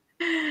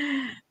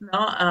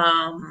 No,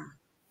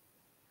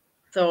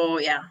 so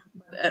yeah,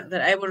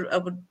 that I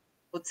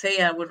would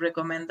say I would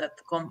recommend that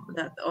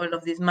that all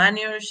of these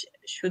manures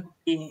should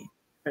be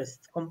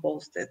first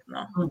composted.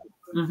 No.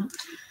 Mhm.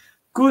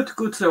 Good,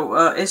 good. So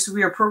as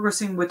we are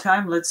progressing with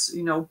time, let's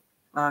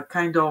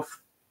kind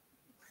of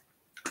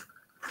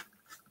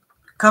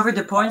cover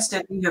the points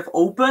that we have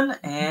open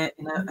in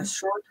as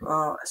short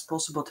as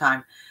possible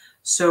time.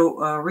 So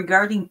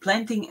regarding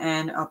planting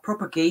and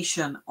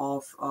propagation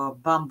of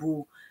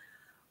bamboo,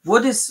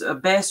 what is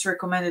best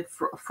recommended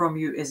from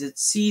you? Is it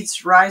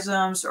seeds,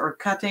 rhizomes, or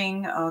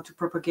cutting to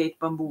propagate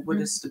bamboo? What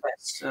is the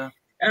best?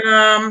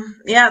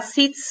 Yeah,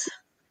 seeds.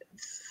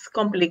 It's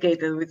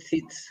complicated with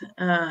seeds.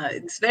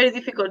 It's very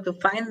difficult to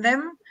find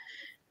them.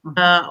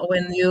 Mhm.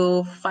 When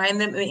you find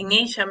them in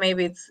Asia,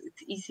 maybe it's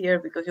easier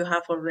because you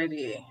have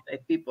already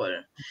like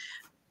people.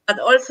 But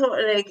also,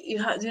 like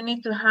you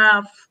need to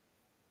have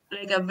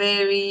like a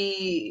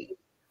very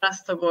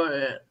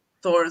trustable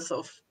source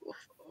of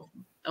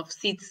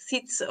seeds.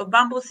 Seeds of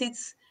bamboo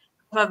seeds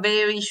have a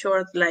very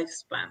short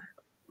lifespan.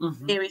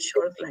 Mhm. Very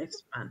short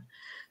lifespan.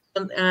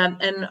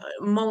 And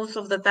most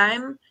of the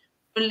time,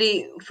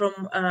 only from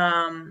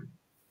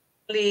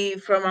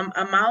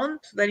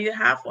amount that you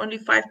have, only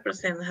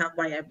 5% have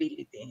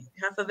viability.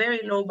 You have a very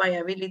low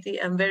viability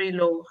and very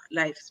low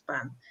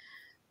lifespan.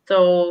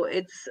 So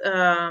it's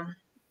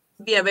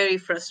be a very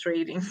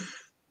frustrating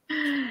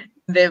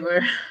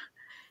endeavor.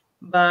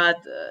 But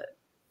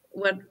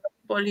what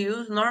people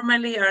use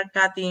normally are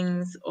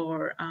cuttings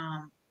or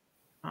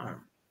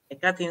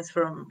cuttings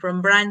from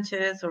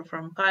branches or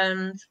from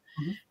culms.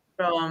 Mhm.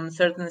 From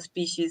certain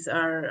species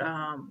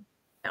are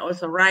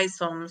also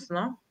rhizomes,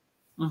 no?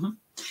 Mhm.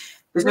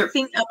 The Is good there?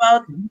 thing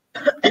about Mhm.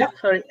 Yeah.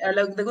 sorry,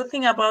 like the good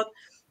thing about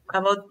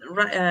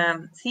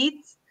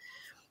seeds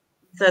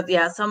is that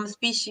yeah, some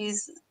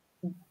species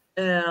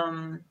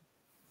um,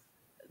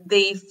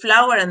 they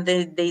flower and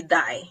they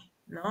die,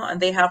 no, and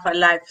they have a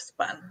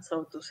lifespan,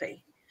 so to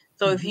say.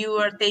 So if Mhm. you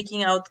are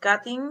taking out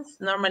cuttings,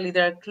 normally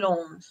they're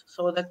clones.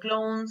 So the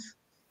clones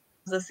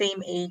the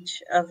same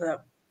age as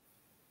the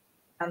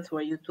plants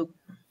where you took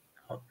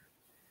out.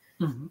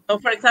 Mhm. So,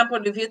 for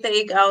example, if you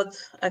take out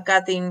a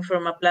cutting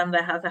from a plant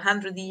that has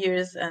 100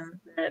 years and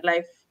their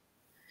life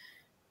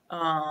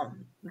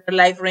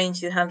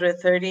range is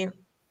 130,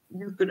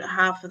 you could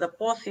have the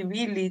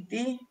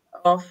possibility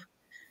of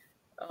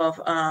of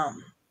a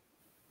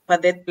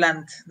dead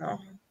plant, no,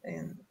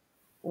 in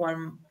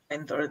one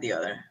point or the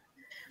other.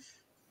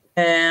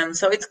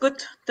 So it's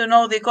good to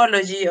know the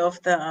ecology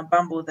of the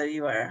bamboo that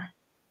you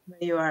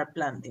are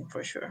planting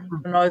for sure.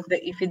 To know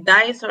if it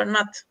dies or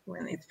not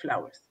when it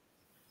flowers.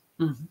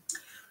 Mhm.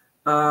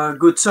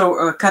 Good.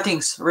 So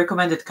cuttings,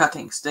 recommended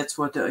cuttings. That's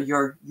what you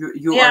are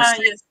Yeah,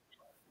 saying. yes.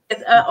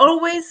 Yes,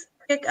 always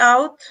check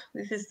out.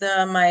 This is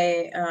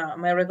my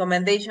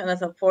recommendation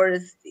as a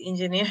forest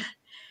engineer.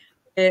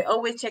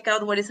 Always check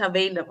out what is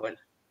available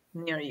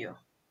near you.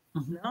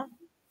 Mhm. No,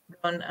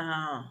 don't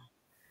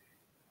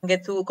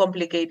get too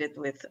complicated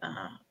with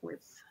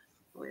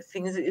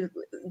things.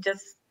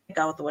 Just check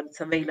out what's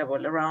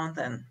available around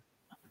and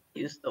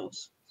use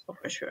those. So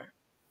for sure.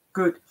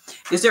 Good.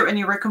 Is there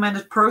any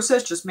recommended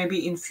process, just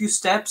maybe in few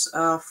steps,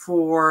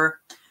 for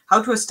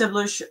how to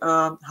establish,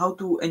 how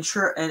to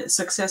ensure a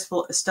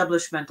successful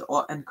establishment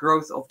and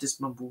growth of this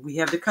bamboo? We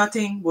have the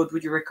cutting. What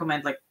would you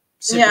recommend? Like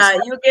simple Yeah,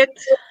 steps.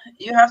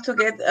 you have to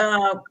get.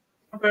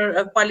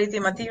 proper quality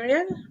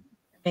material.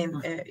 I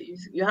mean,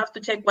 you have to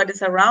check what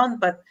is around,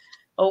 but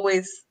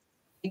always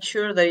make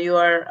sure that you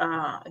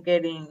are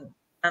getting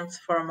plants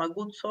from a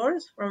good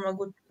source, from a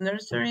good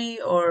nursery,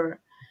 or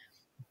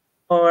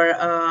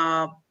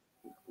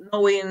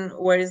knowing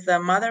where is the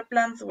mother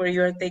plants where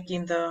you are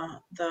taking the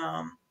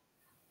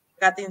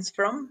cuttings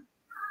from.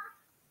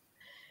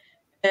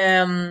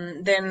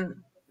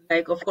 Then,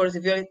 like, of course,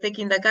 if you're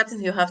taking the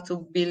cuttings, you have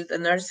to build a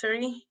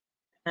nursery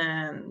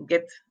and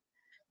get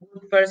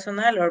good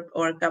personnel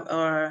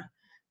or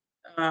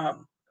uh,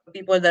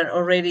 people that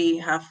already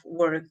have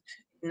worked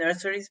in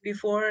nurseries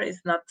before.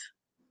 It's not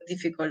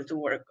difficult to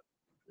work,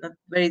 not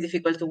very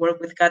difficult to work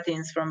with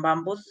cuttings from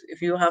bamboos.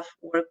 If you have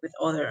worked with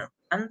other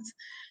plants,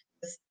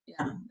 just,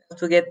 yeah,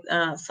 to get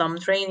some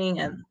training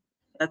and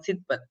that's it.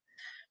 But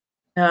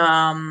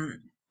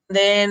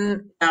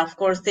then, of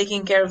course,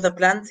 taking care of the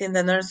plants in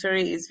the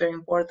nursery is very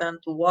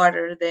important. To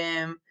water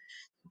them,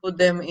 put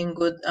them in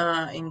good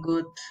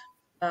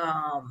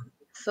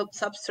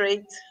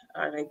substrate,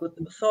 like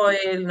good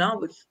soil, no,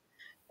 with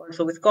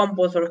also with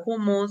compost or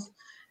humus,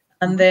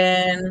 and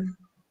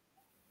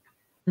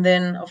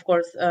then of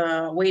course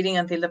waiting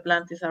until the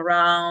plant is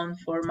around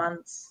 4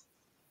 months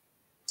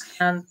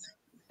and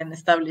then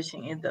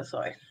establishing in the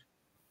soil.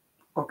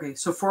 Okay,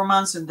 so 4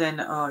 months and then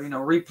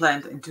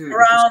replant into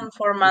Around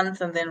 4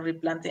 months and then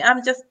replanting.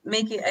 I'm just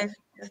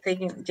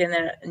taking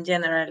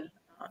general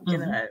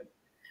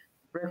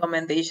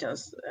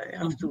recommendations. I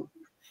have to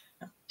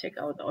check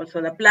out also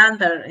the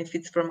plant, or if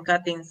it's from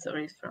cuttings or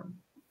it's from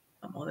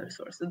some other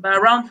sources. But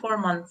around 4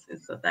 months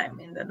is the time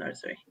in the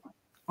nursery.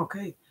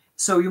 Okay.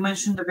 So you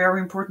mentioned a very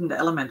important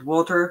element,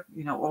 water,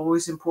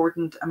 always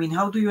important. I mean,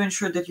 how do you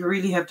ensure that you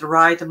really have the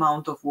right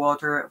amount of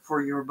water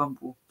for your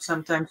bamboo?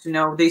 Sometimes,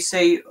 they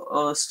say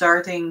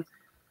starting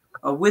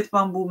with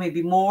bamboo,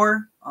 maybe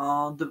more.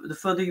 The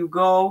further you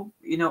go,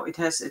 it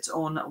has its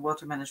own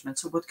water management.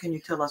 So what can you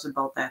tell us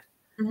about that?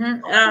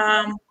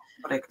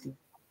 Correctly.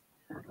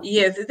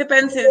 Yes, it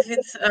depends if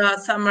it's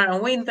summer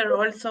and winter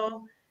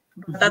also.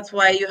 But that's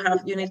why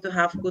you need to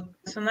have good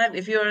personnel.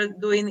 If you're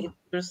doing it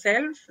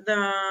yourself,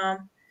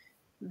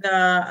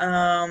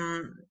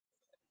 the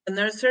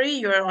nursery,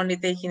 you're only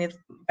taking it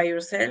by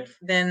yourself,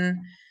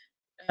 then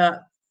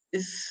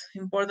it's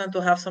important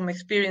to have some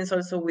experience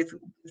also with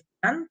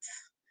plants.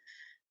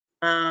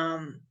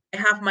 I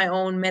have my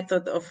own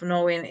method of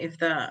knowing if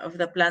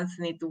the plants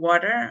need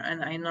water,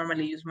 and I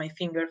normally use my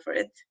finger for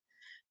it.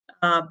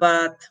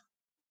 But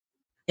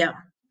yeah,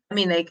 I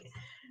mean, like,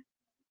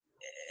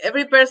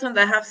 every person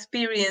that has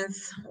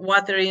experience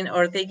watering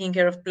or taking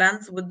care of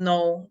plants would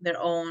know their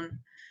own.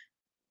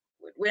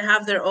 We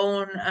have their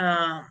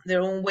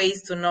own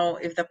ways to know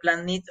if the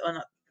plant needs or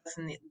not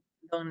doesn't need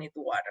don't need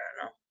water.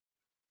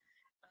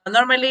 No,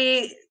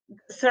 normally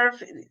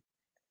serve.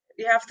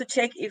 You have to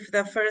check if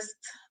the first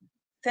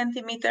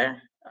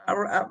centimeter,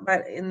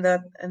 but in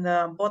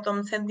the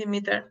bottom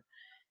centimeter,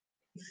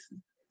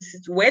 if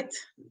it's wet,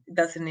 it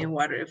doesn't need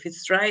water. If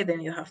it's dry,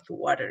 then you have to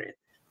water it.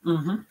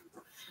 Mm-hmm.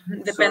 So,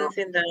 Depends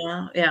in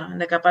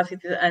the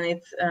capacity, and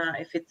it's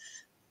if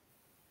it's,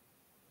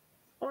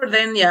 or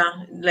then, yeah,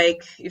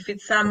 like if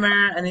it's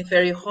summer and it's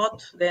very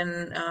hot,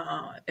 then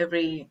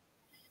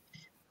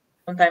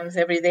sometimes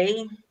every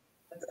day.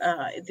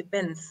 It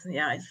depends.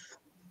 Yeah, it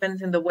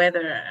depends in the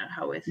weather.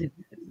 How is it?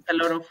 It's a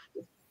lot of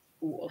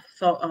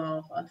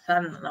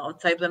sun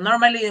outside. But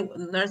normally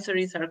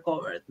nurseries are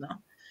covered. No,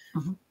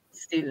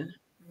 still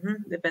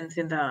depends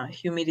in the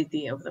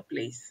humidity of the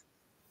place.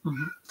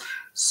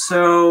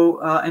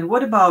 So, and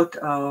what about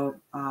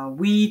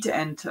weed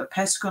and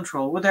pest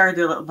control? What are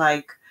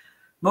the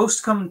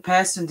most common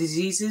pests and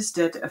diseases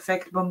that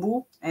affect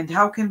bamboo, and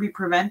how can we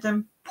prevent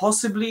them?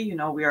 Possibly,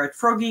 we are at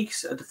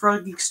Frogeex, the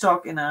Frogeex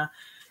talk in a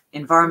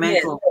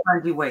environmental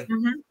friendly way.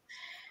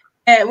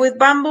 With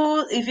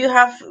bamboo, if you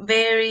have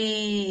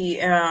very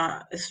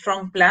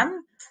strong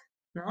plants,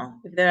 no,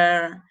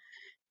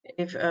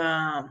 if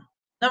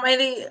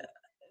normally,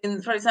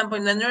 for example,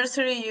 in the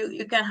nursery,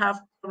 you can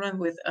have problem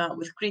with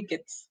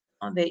crickets.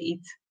 They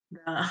eat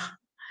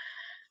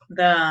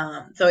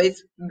so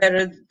it's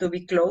better to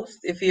be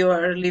closed if you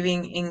are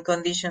living in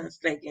conditions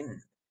like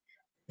in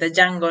the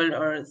jungle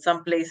or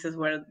some places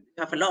where you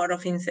have a lot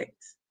of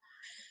insects.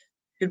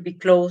 Should be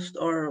closed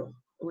or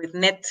with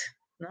net,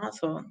 no,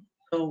 so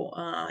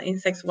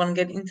insects won't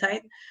get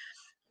inside.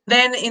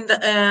 Then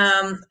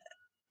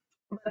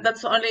but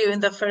that's only in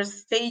the first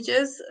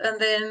stages,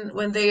 and then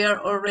when they are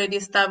already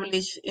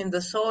established in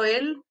the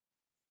soil,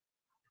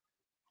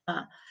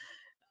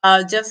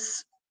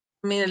 just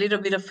a little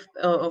bit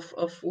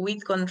of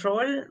weed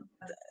control,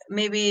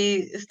 maybe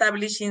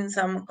establishing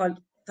some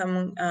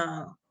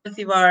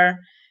cultivar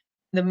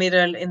in the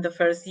middle in the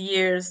first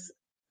years,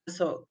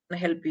 so can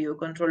help you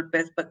control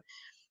pests. But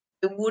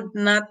I would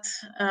not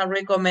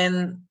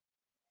recommend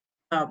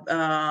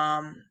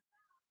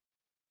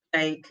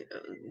like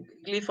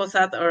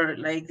glyphosate or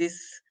like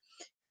this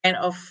kind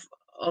of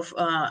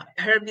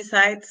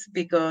herbicides,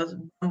 because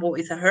bamboo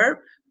is a herb.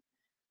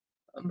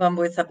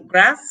 Bamboo is a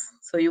grass,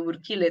 so you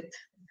would kill it.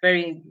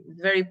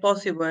 Very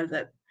possible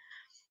that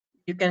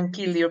you can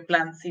kill your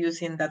plants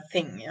using that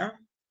thing, yeah.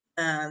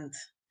 And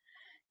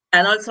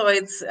also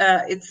it's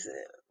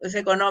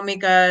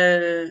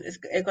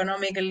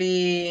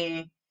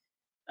economically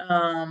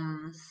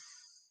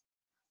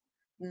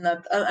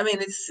not, I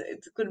mean,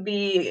 it could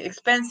be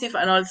expensive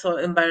and also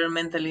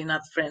environmentally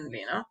not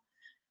friendly, no?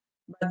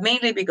 But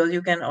mainly because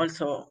you can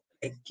also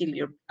like kill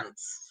your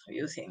plants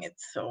using it.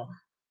 So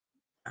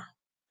yeah.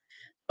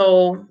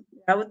 So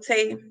I would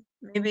say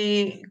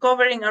maybe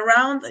covering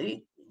around,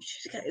 they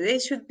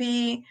should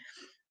be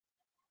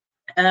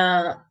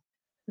the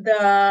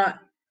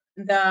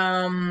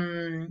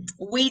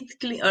weed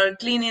or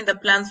cleaning the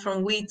plants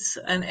from weeds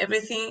and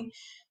everything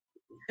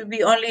should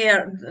be only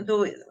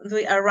do it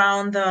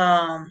around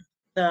around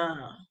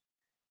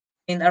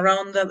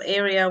the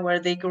area where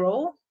they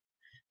grow.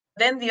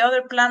 Then the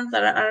other plants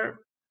that are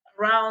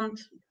around,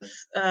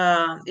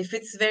 if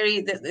it's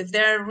if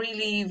they're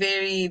really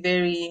very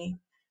very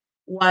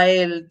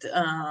wild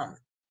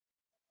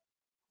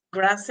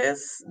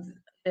grasses,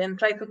 then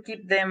try to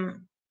keep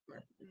them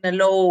in a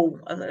low,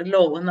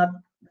 not.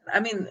 I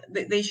mean,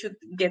 they should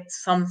get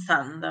some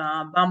sun.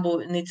 The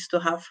bamboo needs to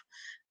have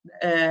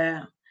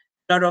a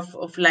lot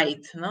of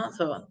light, no?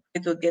 So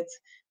it will get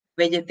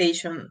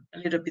vegetation a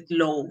little bit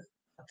low.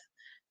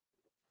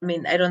 I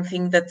mean, I don't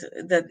think that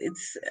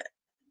it's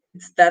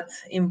that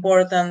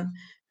important.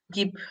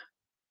 Keep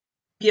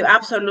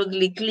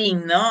absolutely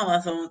clean, no?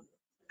 So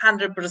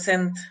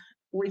 100%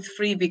 weed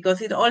free,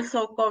 because it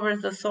also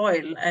covers the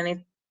soil,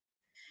 and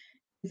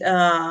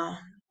uh,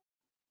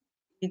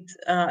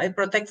 it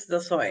protects the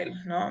soil,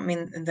 no? I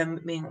mean, in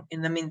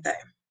the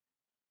meantime.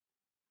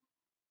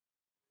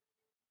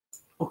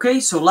 Okay,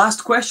 so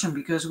last question,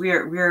 because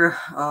we're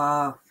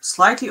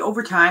slightly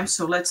over time.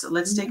 So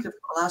let's take the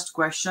last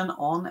question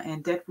on,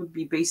 and that would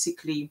be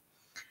basically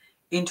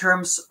in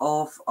terms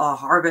of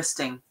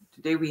harvesting.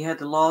 Today we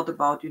had a lot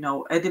about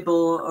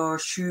edible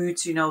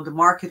shoots, the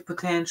market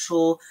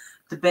potential,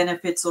 the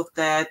benefits of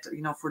that.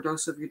 For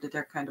those of you that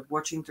are kind of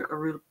watching the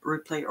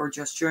replay or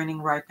just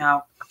joining right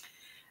now.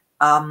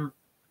 And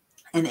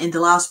in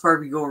the last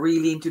part, we go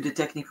really into the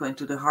technical,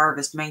 into the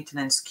harvest,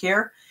 maintenance,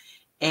 care.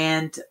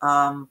 And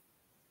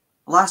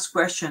last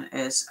question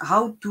is,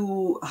 how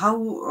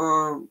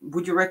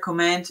would you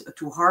recommend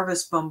to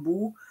harvest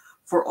bamboo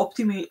for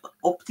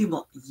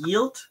optimal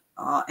yield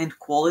and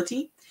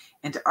quality?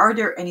 And are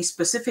there any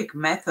specific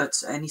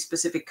methods, any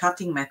specific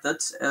cutting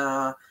methods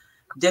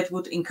that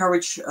would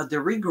encourage the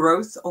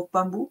regrowth of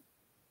bamboo?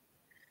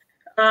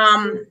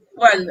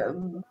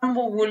 Well,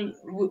 bamboo will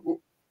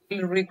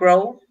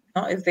regrow,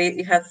 no, if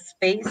it has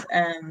space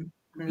and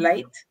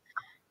light.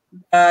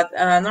 But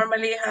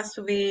normally it has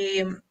to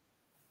be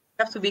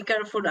have to be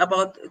careful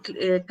about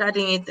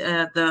cutting it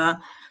at the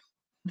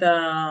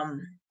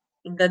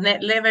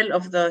net level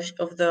of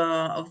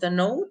the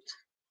node,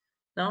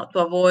 no, to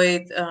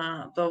avoid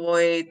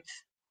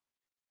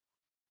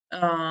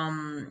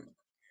um,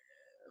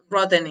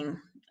 rotting,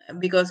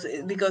 because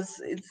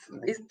it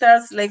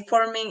starts like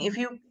forming. If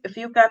you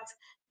cut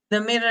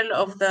the middle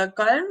of the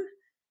column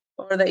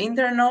or the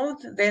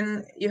internode,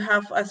 then you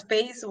have a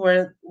space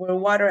where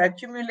water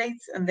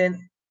accumulates, and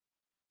then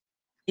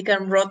it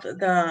can rot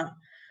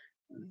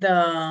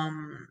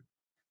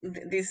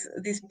this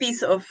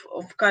piece of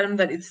column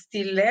that is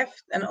still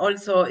left, and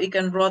also it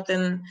can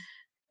rotten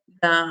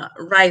the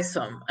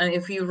rhizome. And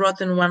if you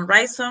rotten one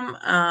rhizome,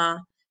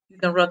 you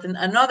can rotten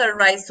another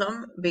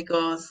rhizome,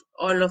 because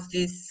all of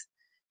this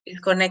is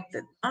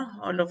connected.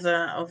 All of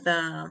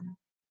the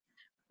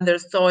under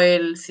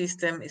soil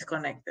system is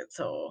connected.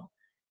 So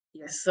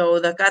yes, so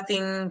the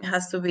cutting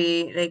has to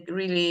be like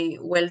really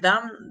well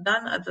done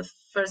at the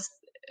first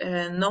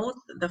node,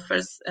 the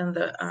first and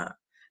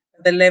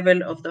the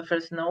level of the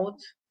first node.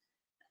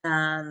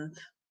 And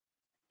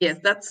yes,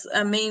 that's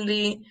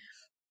mainly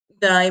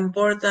the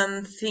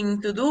important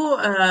thing to do.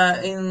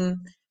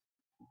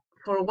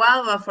 For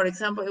guava, for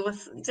example, it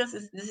was just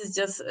this is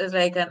just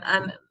like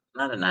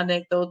not an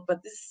anecdote,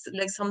 but this is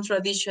like some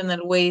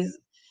traditional ways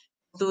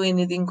of doing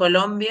it in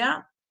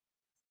Colombia.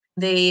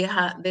 They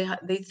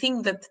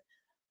think that,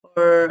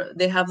 or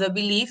they have the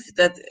belief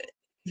that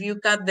if you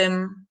cut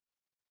them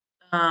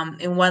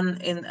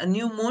in a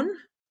new moon,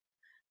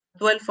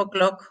 12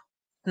 o'clock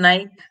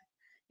night,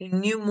 in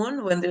new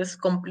moon, when there's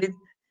complete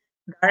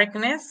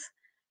darkness,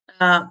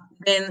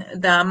 then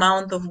the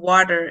amount of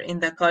water in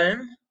the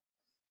column,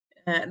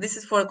 this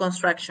is for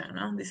construction,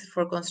 no? This is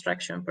for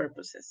construction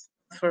purposes,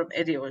 for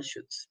edible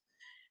shoots.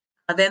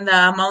 Then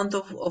the amount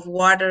of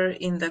water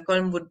in the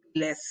column would be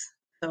less.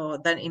 So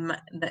that in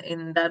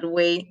that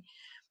way,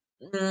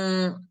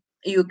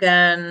 you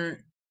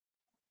can,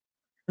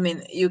 I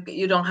mean,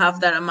 you don't have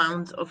that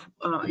amount of,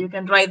 you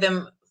can dry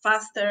them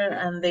faster,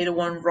 and they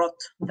won't rot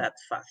that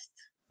fast,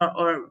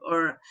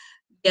 or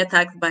be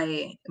attacked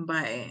by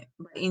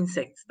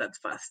insects that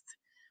fast.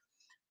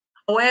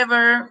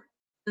 However,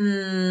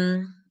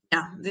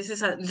 yeah, this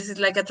is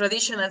like a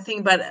traditional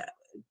thing, but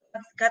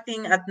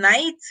cutting at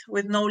night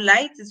with no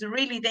light is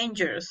really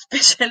dangerous,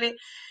 especially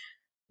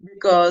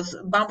because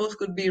bamboos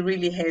could be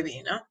really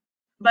heavy,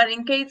 but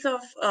in case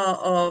of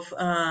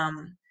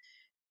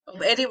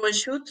edible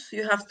shoots,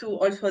 you have to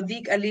also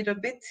dig a little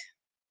bit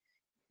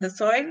the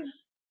soil and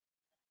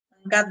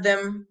cut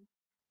them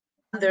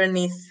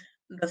underneath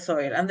the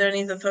soil.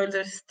 Underneath the soil,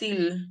 there's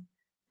still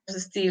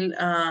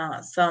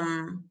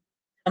some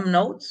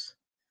nodes,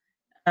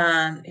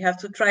 and you have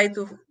to try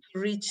to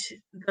reach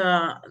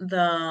the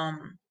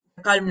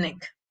calm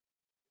neck,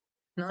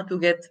 to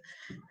get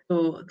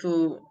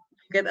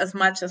as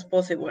much as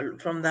possible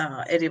from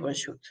the edible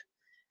shoot.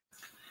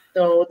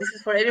 So this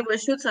is for edible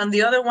shoots, and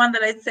the other one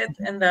that I said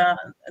in the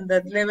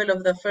level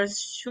of the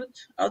first shoot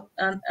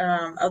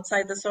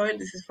outside the soil,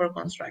 this is for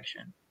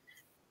construction.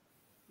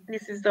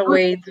 This is the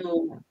way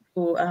to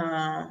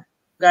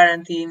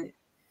guarantee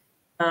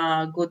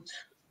good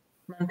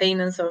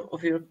maintenance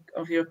of your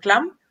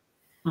clam.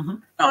 Mm-hmm.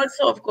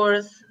 Also, of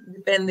course,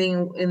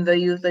 depending in the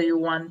use that you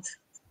want,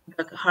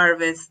 the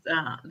harvest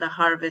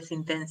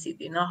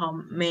intensity.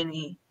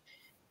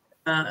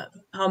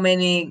 How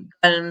many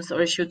gallons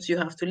or shoots you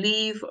have to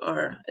leave,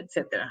 or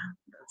etc.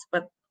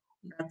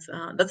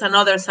 That's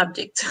another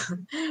subject.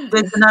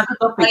 That's another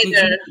topic.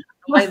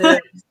 wider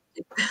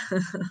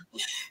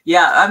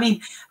Yeah, I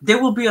mean,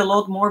 there will be a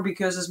lot more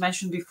because, as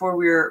mentioned before,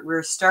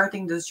 we're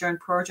starting this joint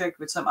project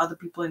with some other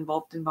people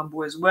involved in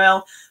bamboo as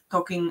well,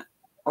 talking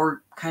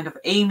or kind of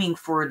aiming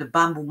for the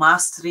bamboo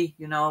mastery.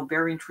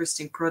 Very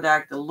interesting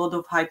product, a lot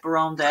of hype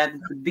around that,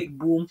 it's a big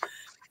boom.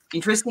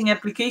 Interesting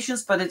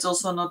applications, but it's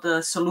also not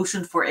a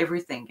solution for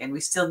everything, and we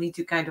still need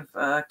to kind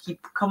of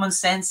keep common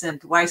sense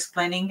and wise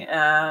planning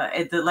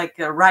at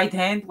the right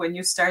hand when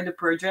you start the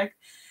project.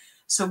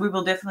 So we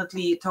will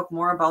definitely talk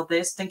more about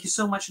this. Thank you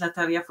so much,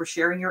 Natalia, for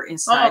sharing your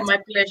insights. Oh, my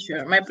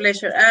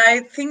pleasure.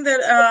 I think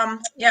that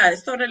yeah,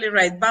 it's totally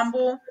right.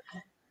 Bamboo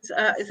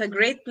is a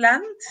great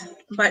plant,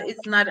 but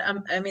it's not.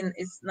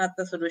 It's not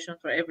the solution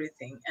for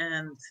everything,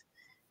 and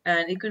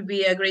it could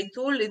be a great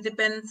tool. It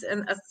depends,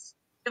 and as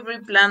every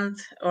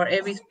plant or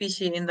every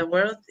species in the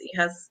world, it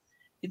has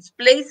its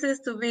places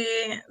to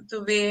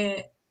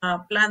be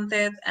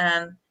planted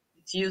and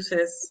its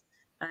uses,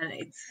 and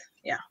its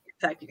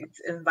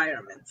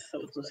environment,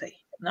 so to say.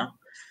 No.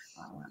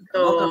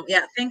 So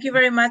yeah, thank you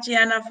very much,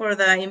 Jana, for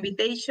the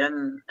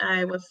invitation.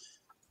 I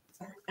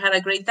had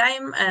a great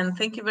time, and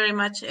thank you very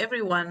much,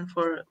 everyone,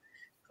 for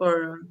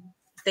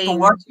staying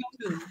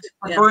tuned.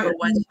 For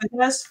watching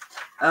with us.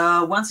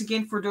 Once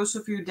again, for those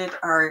of you that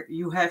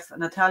you have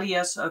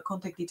Natalia's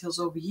contact details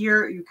over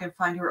here. You can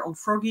find her on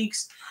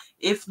Frogeex,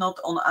 if not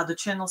on other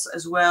channels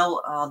as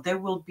well. There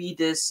will be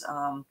this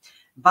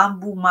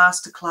bamboo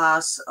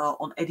masterclass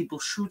on edible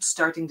shoots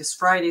starting this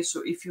Friday.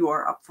 So if you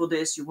are up for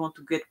this, you want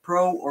to get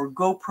pro or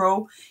go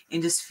pro in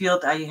this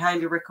field, I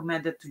highly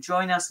recommend it to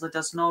join us. Let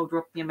us know,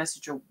 drop me a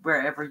message or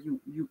wherever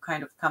you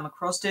kind of come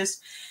across this.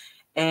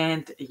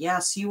 And yeah,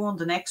 see you on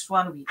the next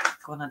one. We're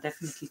gonna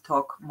definitely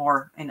talk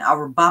more in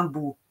our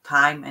bamboo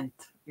time and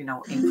in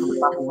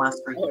bamboo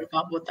mastery. Or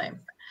bamboo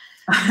time.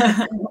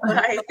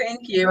 Bye.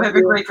 Thank you. Have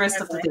a great rest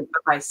of the day.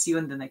 Bye. See you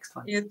in the next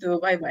one. You too.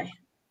 Bye bye.